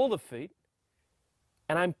 on the ball of the feet,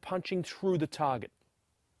 and I'm punching through the target.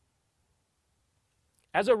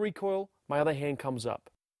 As I recoil, my other hand comes up.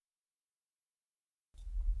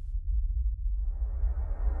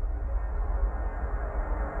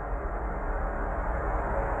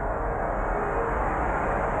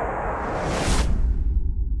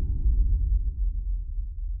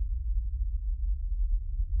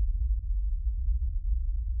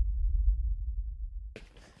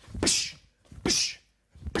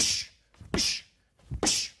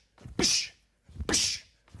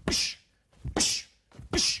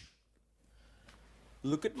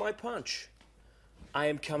 Look at my punch. I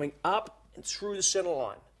am coming up and through the center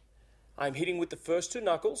line. I'm hitting with the first two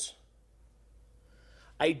knuckles.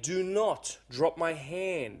 I do not drop my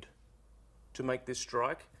hand to make this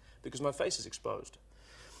strike because my face is exposed.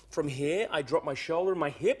 From here, I drop my shoulder and my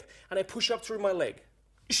hip and I push up through my leg.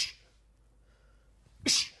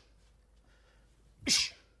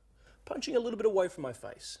 Punching a little bit away from my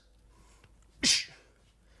face.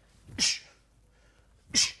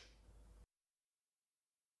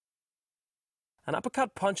 An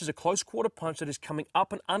uppercut punch is a close quarter punch that is coming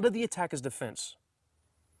up and under the attacker's defense.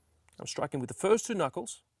 I'm striking with the first two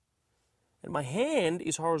knuckles, and my hand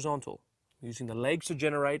is horizontal, using the legs to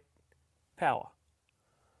generate power.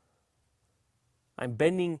 I'm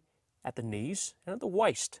bending at the knees and at the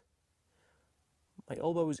waist. My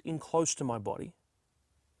elbow is in close to my body.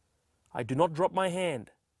 I do not drop my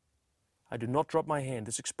hand. I do not drop my hand.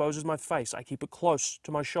 This exposes my face. I keep it close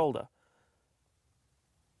to my shoulder.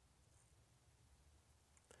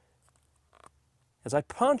 As I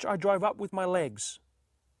punch, I drive up with my legs.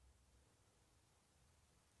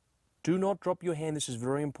 Do not drop your hand. This is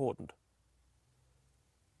very important.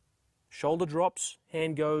 Shoulder drops,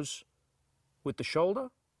 hand goes with the shoulder.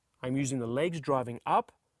 I'm using the legs driving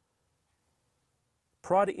up.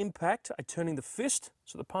 Prior to impact, I'm turning the fist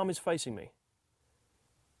so the palm is facing me.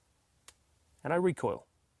 And I recoil.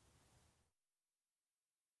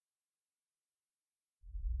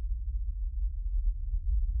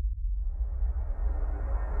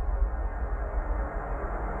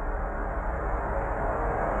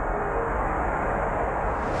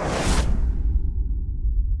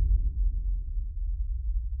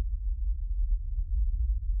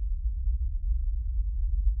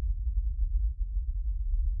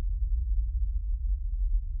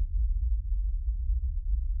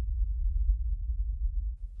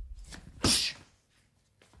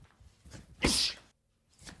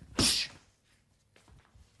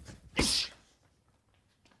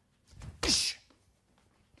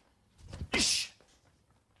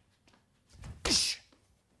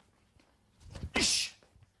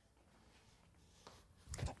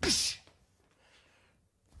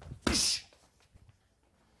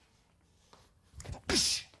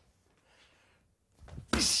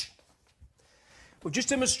 We've just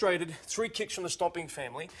demonstrated 3 kicks from the stomping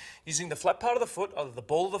family using the flat part of the foot, either the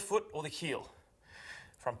ball of the foot or the heel.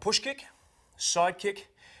 Front push kick, side kick,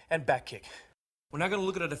 and back kick. We're now going to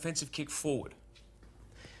look at a defensive kick forward.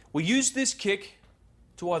 We use this kick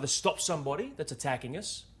to either stop somebody that's attacking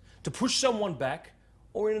us, to push someone back,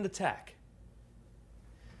 or in an attack.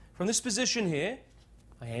 From this position here,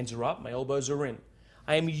 my hands are up, my elbows are in.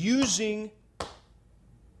 I am using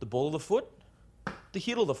the ball of the foot, the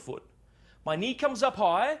heel of the foot. My knee comes up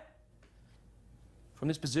high from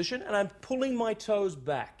this position, and I'm pulling my toes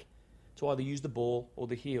back to either use the ball or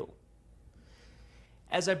the heel.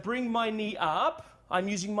 As I bring my knee up, I'm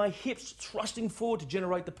using my hips thrusting forward to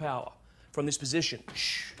generate the power from this position.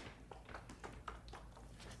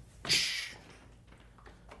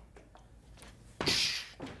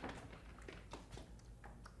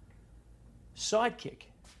 Side kick.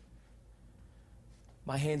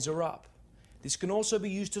 My hands are up. This can also be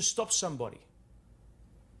used to stop somebody.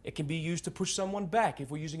 It can be used to push someone back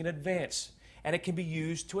if we're using an advance. And it can be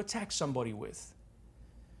used to attack somebody with.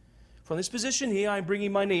 From this position here, I'm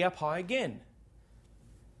bringing my knee up high again.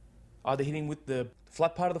 Either hitting with the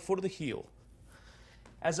flat part of the foot or the heel.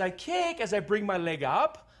 As I kick, as I bring my leg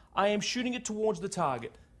up, I am shooting it towards the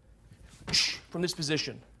target. From this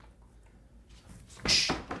position.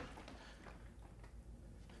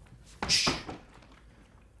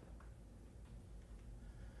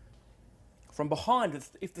 From behind,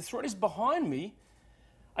 if the threat is behind me,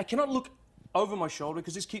 I cannot look over my shoulder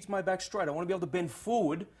because this keeps my back straight. I want to be able to bend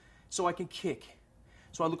forward so I can kick.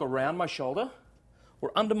 So I look around my shoulder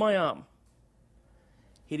or under my arm,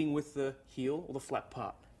 hitting with the heel or the flat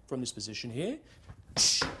part. From this position here.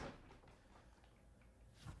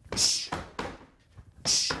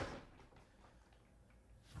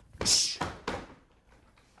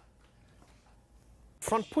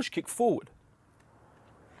 Front push kick forward.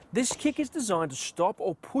 This kick is designed to stop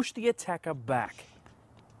or push the attacker back.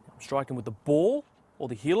 I'm striking with the ball or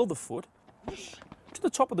the heel of the foot to the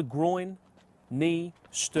top of the groin, knee,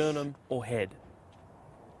 sternum, or head.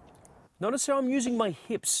 Notice how I'm using my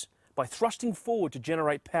hips by thrusting forward to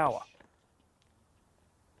generate power.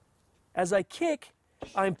 As I kick,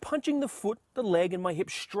 I am punching the foot, the leg, and my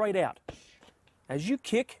hips straight out. As you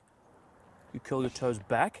kick, you curl your toes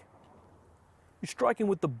back. You're striking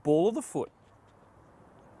with the ball of the foot.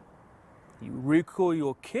 You recoil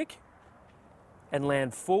your kick and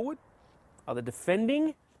land forward, either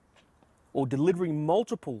defending or delivering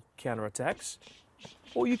multiple counterattacks,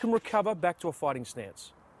 or you can recover back to a fighting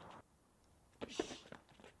stance.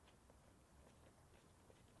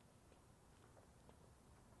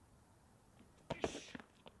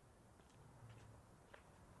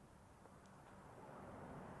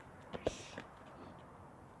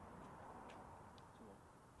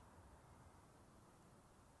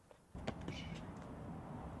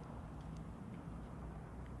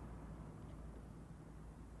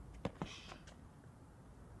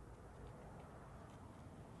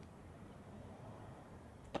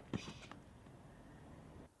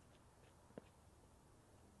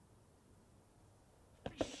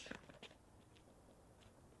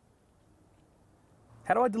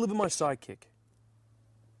 How do I deliver my side kick?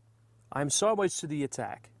 I am sideways to the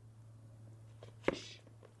attack.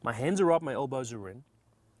 My hands are up, my elbows are in.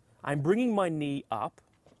 I'm bringing my knee up,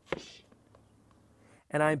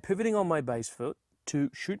 and I'm pivoting on my base foot to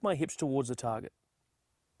shoot my hips towards the target.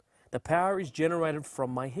 The power is generated from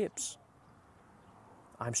my hips.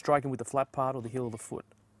 I'm striking with the flat part or the heel of the foot.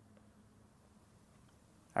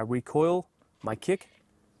 I recoil my kick,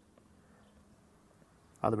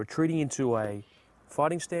 either retreating into a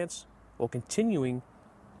fighting stance or continuing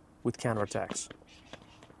with counterattacks.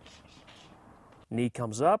 Knee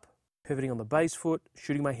comes up, pivoting on the base foot,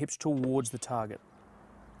 shooting my hips towards the target.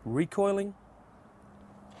 Recoiling,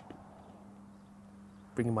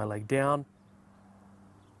 bringing my leg down,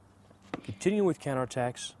 continuing with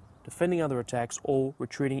counterattacks, defending other attacks, or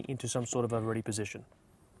retreating into some sort of a ready position.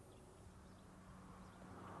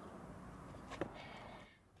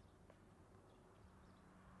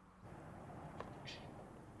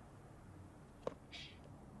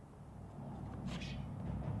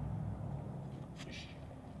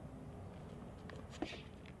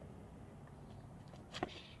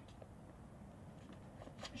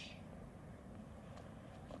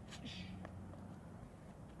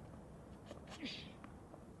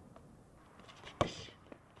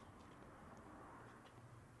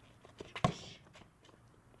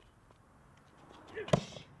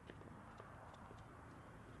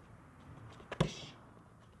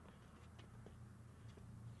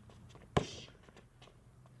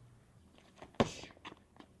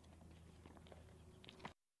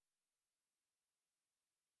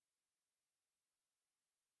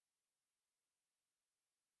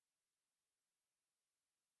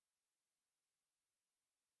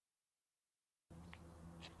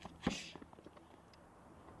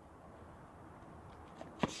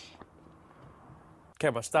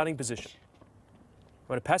 Okay, my starting position.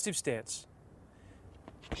 I'm in a passive stance.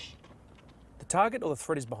 The target or the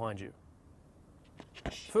threat is behind you.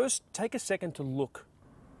 First, take a second to look.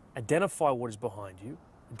 Identify what is behind you.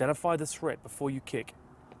 Identify the threat before you kick.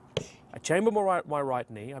 I chamber my right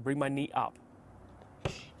knee. I bring my knee up.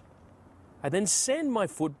 I then send my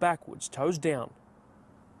foot backwards, toes down.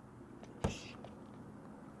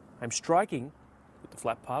 I'm striking with the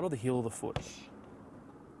flat part or the heel of the foot.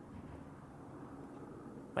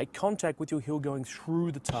 Make contact with your heel going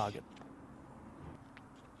through the target.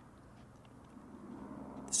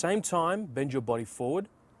 At the same time, bend your body forward,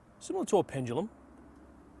 similar to a pendulum.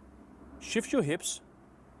 Shift your hips,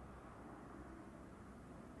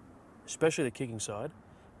 especially the kicking side,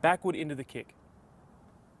 backward into the kick.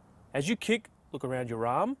 As you kick, look around your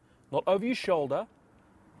arm, not over your shoulder,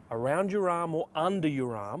 around your arm or under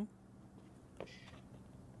your arm.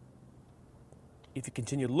 If you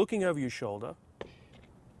continue looking over your shoulder,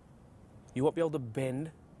 you won't be able to bend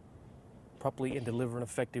properly and deliver an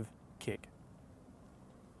effective kick.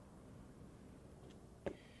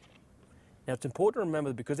 Now it's important to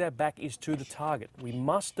remember that because our back is to the target, we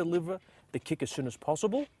must deliver the kick as soon as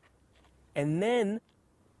possible and then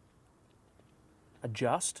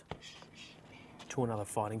adjust to another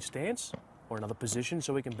fighting stance or another position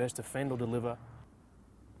so we can best defend or deliver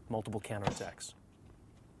multiple counterattacks.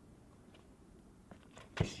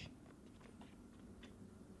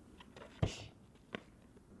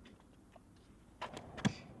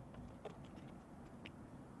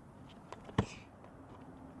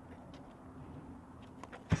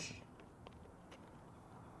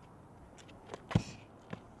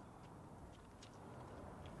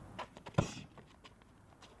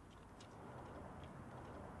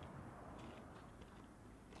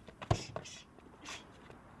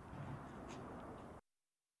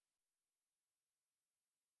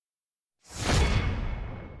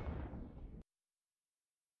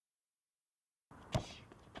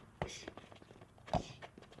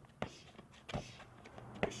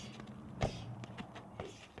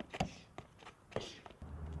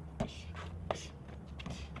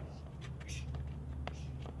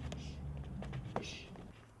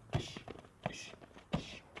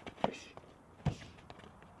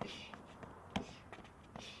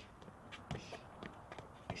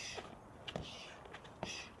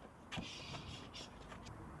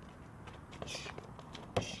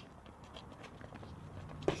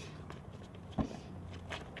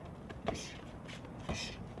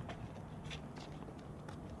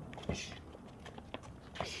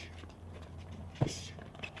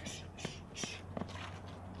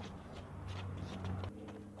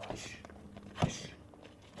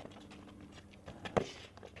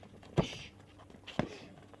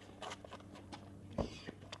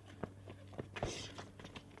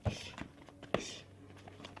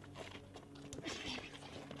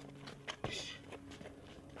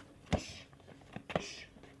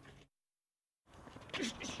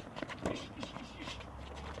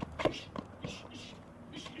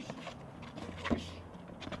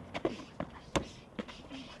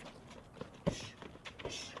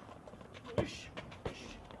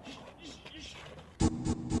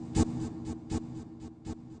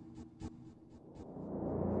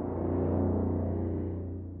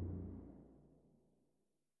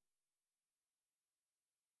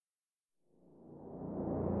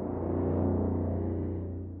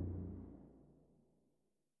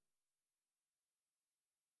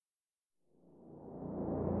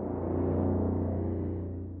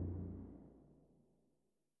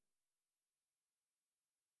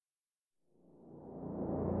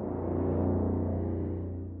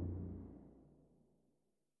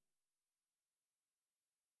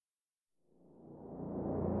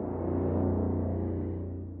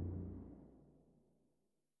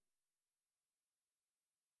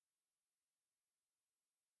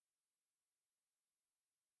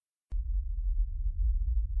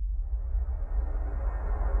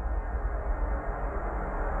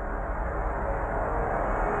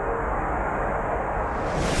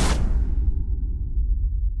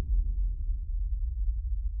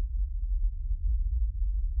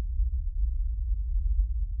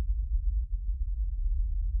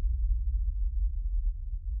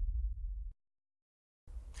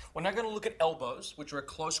 We're now going to look at elbows, which are a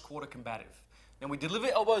close quarter combative. Now we deliver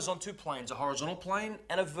elbows on two planes, a horizontal plane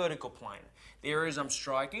and a vertical plane. The areas I'm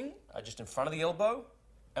striking are just in front of the elbow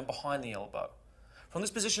and behind the elbow. From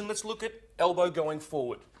this position, let's look at elbow going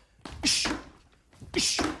forward.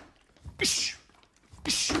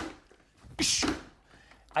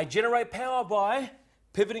 I generate power by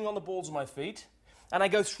pivoting on the balls of my feet, and I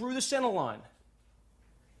go through the center line.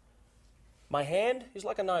 My hand is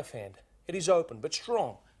like a knife hand. It is open, but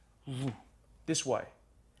strong. This way.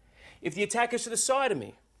 If the attack is to the side of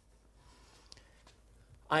me,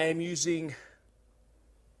 I am using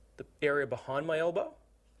the area behind my elbow,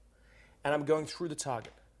 and I'm going through the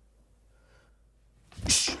target.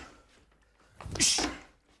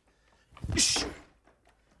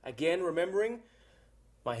 Again, remembering,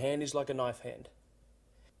 my hand is like a knife hand.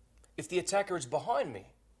 If the attacker is behind me,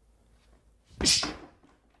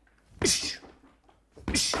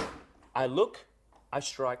 I look, I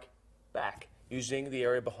strike back using the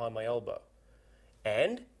area behind my elbow.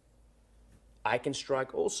 And I can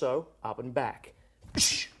strike also up and back.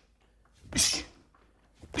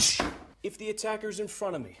 If the attacker is in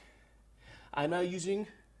front of me, I'm now using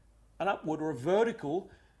an upward or a vertical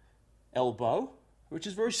elbow, which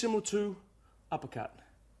is very similar to uppercut.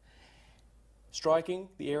 Striking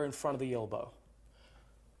the area in front of the elbow.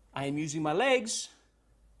 I am using my legs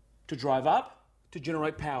to drive up to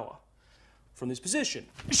generate power from this position.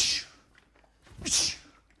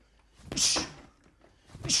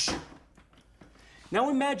 Now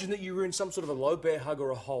imagine that you were in some sort of a low bear hug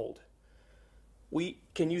or a hold. We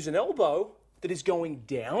can use an elbow that is going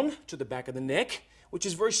down to the back of the neck, which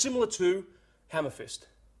is very similar to hammer fist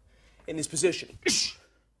in this position.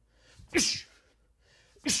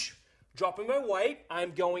 Dropping my weight,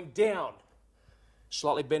 I'm going down.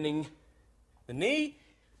 Slightly bending the knee,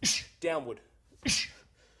 downward.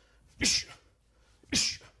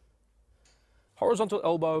 Horizontal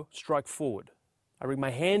elbow, strike forward. I bring my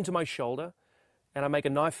hand to my shoulder and I make a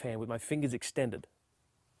knife hand with my fingers extended.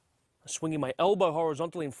 I'm swinging my elbow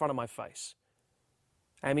horizontally in front of my face,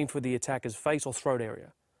 aiming for the attacker's face or throat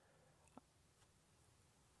area.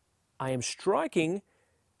 I am striking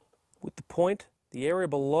with the point, the area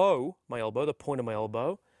below my elbow, the point of my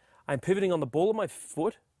elbow. I'm pivoting on the ball of my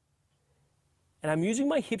foot, and I'm using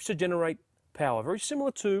my hips to generate power, very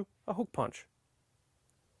similar to a hook punch.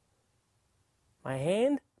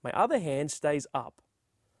 My other hand stays up.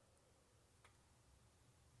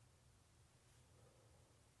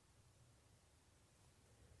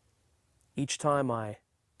 Each time I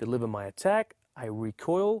deliver my attack, I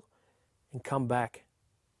recoil and come back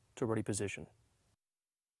to ready position.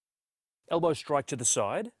 Elbow strike to the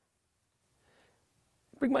side.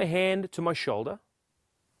 Bring my hand to my shoulder,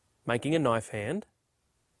 making a knife hand,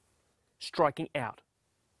 striking out.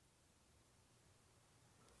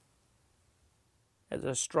 As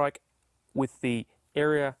I strike with the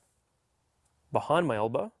area behind my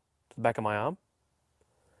elbow, to the back of my arm,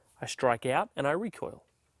 I strike out and I recoil.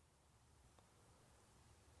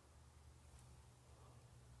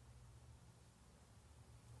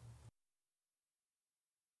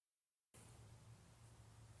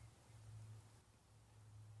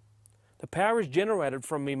 The power is generated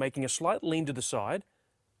from me making a slight lean to the side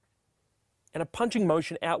and a punching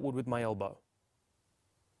motion outward with my elbow.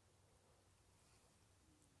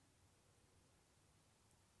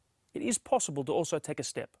 It is possible to also take a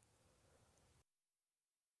step.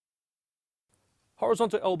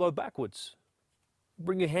 Horizontal elbow backwards.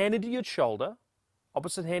 Bring your hand into your shoulder.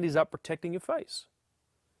 Opposite hand is up, protecting your face.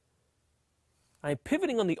 I am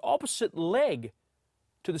pivoting on the opposite leg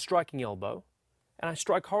to the striking elbow, and I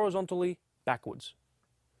strike horizontally backwards.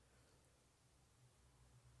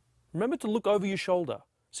 Remember to look over your shoulder.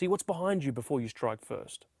 See what's behind you before you strike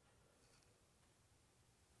first.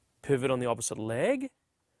 Pivot on the opposite leg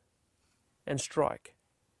and strike.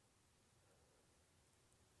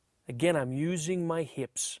 Again, I'm using my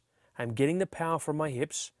hips. I'm getting the power from my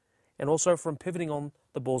hips and also from pivoting on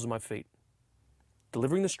the balls of my feet.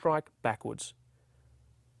 Delivering the strike backwards.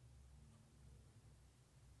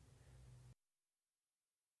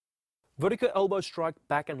 Vertical elbow strike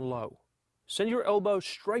back and low. Send your elbow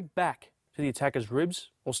straight back to the attacker's ribs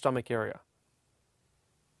or stomach area.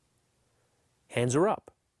 Hands are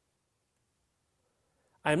up.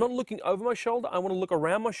 I am not looking over my shoulder. I want to look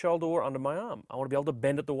around my shoulder or under my arm. I want to be able to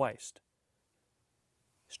bend at the waist.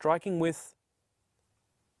 Striking with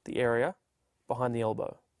the area behind the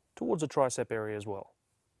elbow, towards the tricep area as well.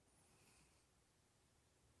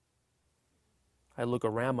 I look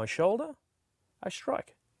around my shoulder. I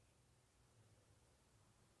strike.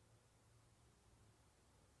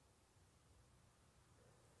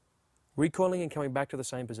 recoiling and coming back to the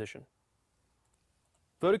same position.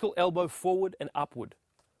 Vertical elbow forward and upward.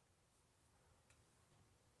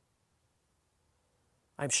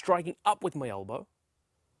 I'm striking up with my elbow.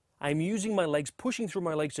 I'm using my legs, pushing through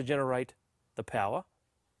my legs to generate the power,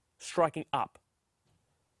 striking up.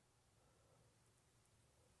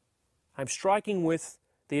 I'm striking with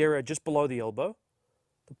the area just below the elbow,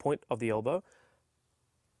 the point of the elbow,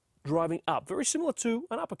 driving up, very similar to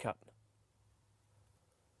an uppercut.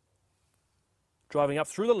 Driving up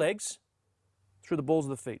through the legs, through the balls of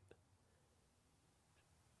the feet.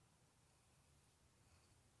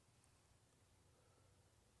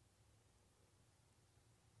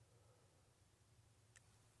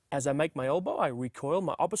 As I make my elbow, I recoil.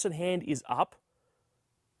 My opposite hand is up.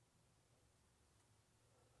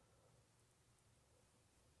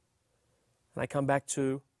 And I come back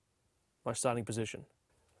to my starting position.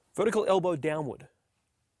 Vertical elbow downward.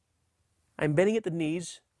 I'm bending at the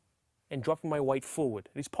knees and dropping my weight forward.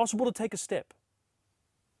 It is possible to take a step.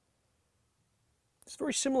 It's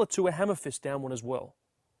very similar to a hammer fist downward as well.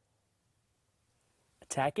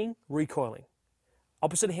 Attacking, recoiling.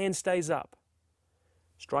 Opposite hand stays up.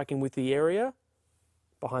 Striking with the area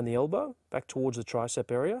behind the elbow, back towards the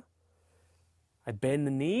tricep area. I bend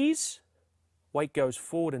the knees, weight goes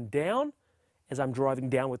forward and down as I'm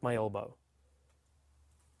driving down with my elbow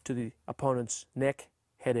to the opponent's neck,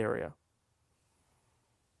 head area.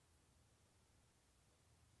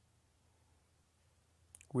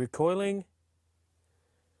 Recoiling.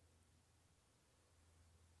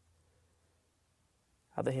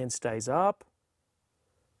 Other hand stays up.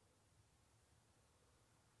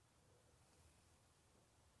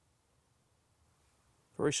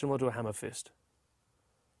 Very similar to a hammer fist.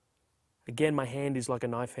 Again, my hand is like a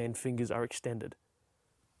knife hand, fingers are extended.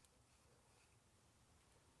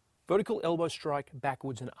 Vertical elbow strike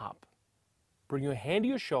backwards and up. Bring your hand to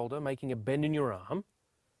your shoulder, making a bend in your arm.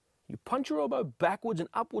 You punch your elbow backwards and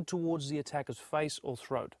upward towards the attacker's face or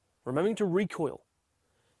throat, remembering to recoil.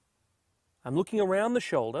 I'm looking around the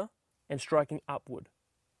shoulder and striking upward.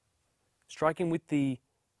 Striking with the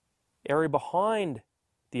area behind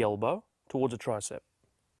the elbow towards the tricep.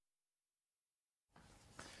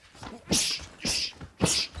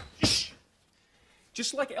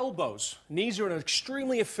 Just like elbows, knees are an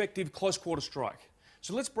extremely effective close quarter strike.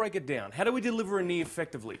 So let's break it down. How do we deliver a knee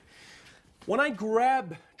effectively? When I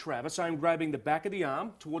grab Travis, I'm grabbing the back of the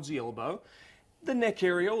arm towards the elbow, the neck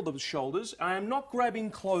area or the shoulders. I am not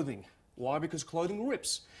grabbing clothing. Why? Because clothing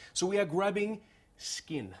rips. So we are grabbing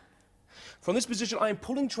skin. From this position, I am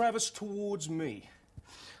pulling Travis towards me.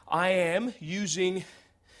 I am using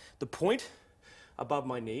the point above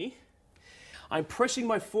my knee. I'm pressing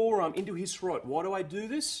my forearm into his throat. Why do I do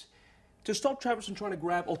this? To stop Travis from trying to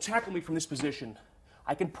grab or tackle me from this position.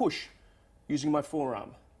 I can push using my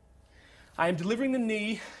forearm. I am delivering the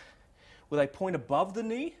knee with a point above the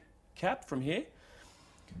knee cap from here.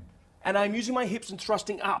 And I'm using my hips and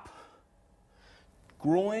thrusting up.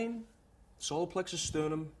 Groin, solar plexus,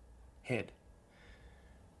 sternum, head.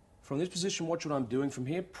 From this position, watch what I'm doing from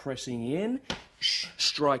here. Pressing in,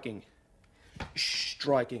 striking,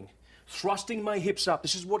 striking. Thrusting my hips up.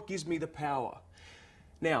 This is what gives me the power.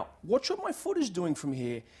 Now, watch what my foot is doing from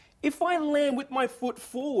here. If I land with my foot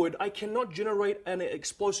forward, I cannot generate an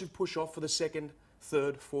explosive push-off for the second,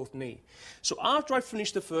 third, fourth knee. So after I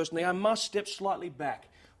finish the first knee, I must step slightly back,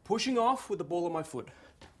 pushing off with the ball of my foot.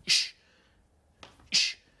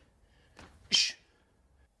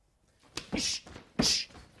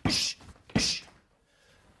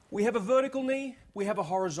 We have a vertical knee, we have a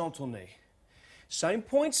horizontal knee. Same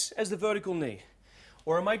points as the vertical knee.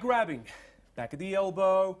 Or am I grabbing? Back of the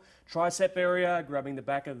elbow, tricep area, grabbing the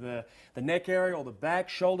back of the neck area or the back,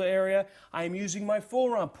 shoulder area. I am using my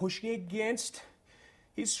forearm, pushing against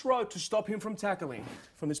his throat to stop him from tackling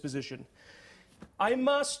from this position. I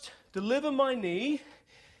must deliver my knee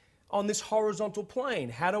on this horizontal plane.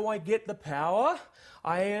 How do I get the power?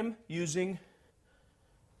 I am using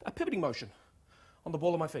a pivoting motion on the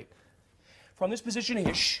ball of my feet. From this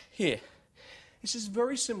position here. This is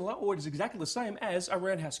very similar, or it is exactly the same as a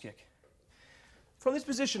roundhouse kick. From this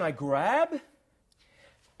position, I grab.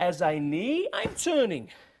 As I knee, I'm turning,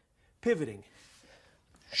 pivoting,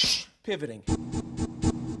 pivoting.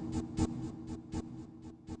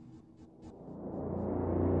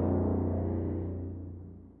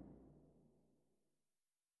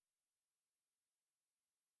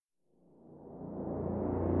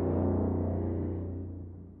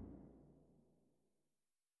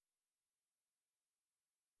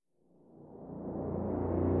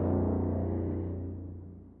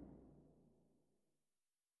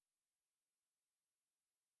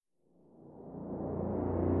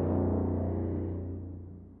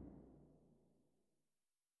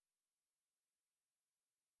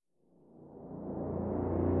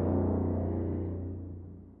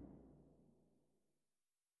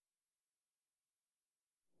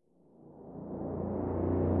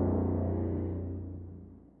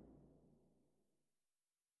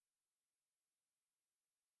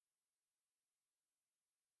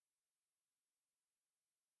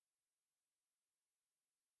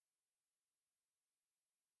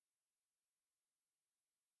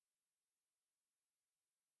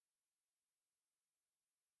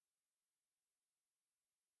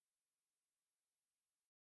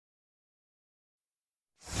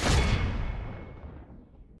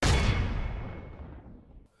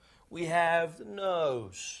 We have the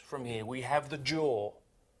nose from here. We have the jaw.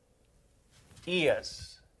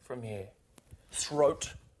 Ears from here.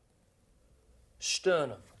 Throat.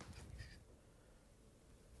 Sternum.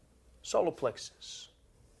 Solar plexus.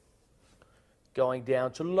 Going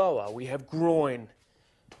down to lower, we have groin.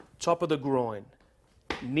 Top of the groin.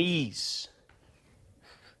 Knees.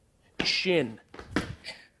 Shin.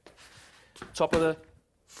 Top of the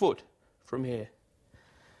foot from here.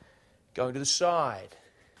 Going to the side.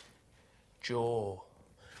 Jaw.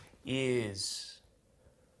 Ears.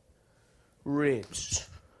 Ribs.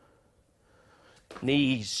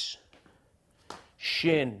 Knees.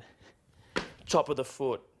 Shin. Top of the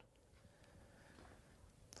foot.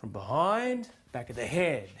 From behind, back of the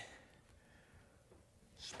head.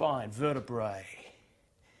 Spine, vertebrae.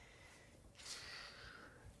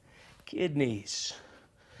 Kidneys.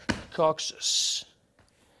 Coccyx.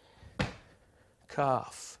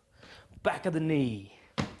 Calf. Back of the knee.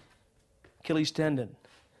 Achilles tendon.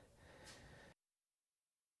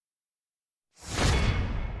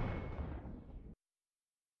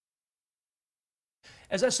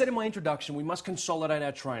 As I said in my introduction, we must consolidate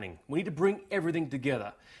our training. We need to bring everything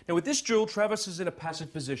together. Now with this drill, Travis is in a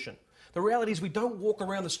passive position. The reality is we don't walk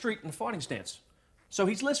around the street in a fighting stance. So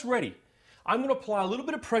he's less ready. I'm going to apply a little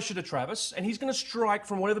bit of pressure to Travis, and he's going to strike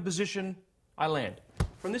from whatever position I land.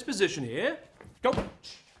 From this position here, go.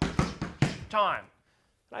 Time.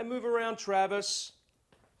 I move around Travis.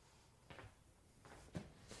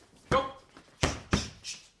 Go.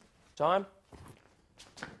 Time.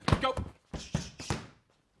 Go.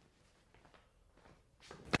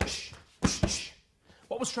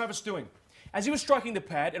 What was Travis doing? As he was striking the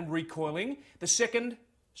pad and recoiling, the second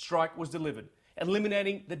strike was delivered,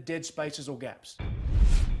 eliminating the dead spaces or gaps.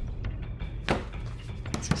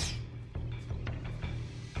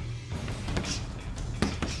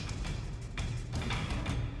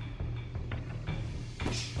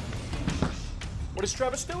 What is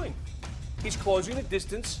Travis doing? He's closing the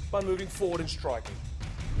distance by moving forward and striking.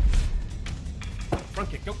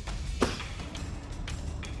 Front kick, go.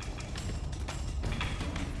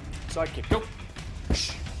 Side kick, go.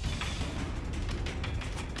 Side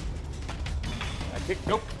kick,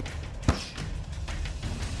 go.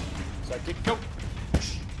 Side kick, go.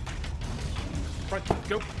 Front kick,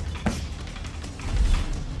 go.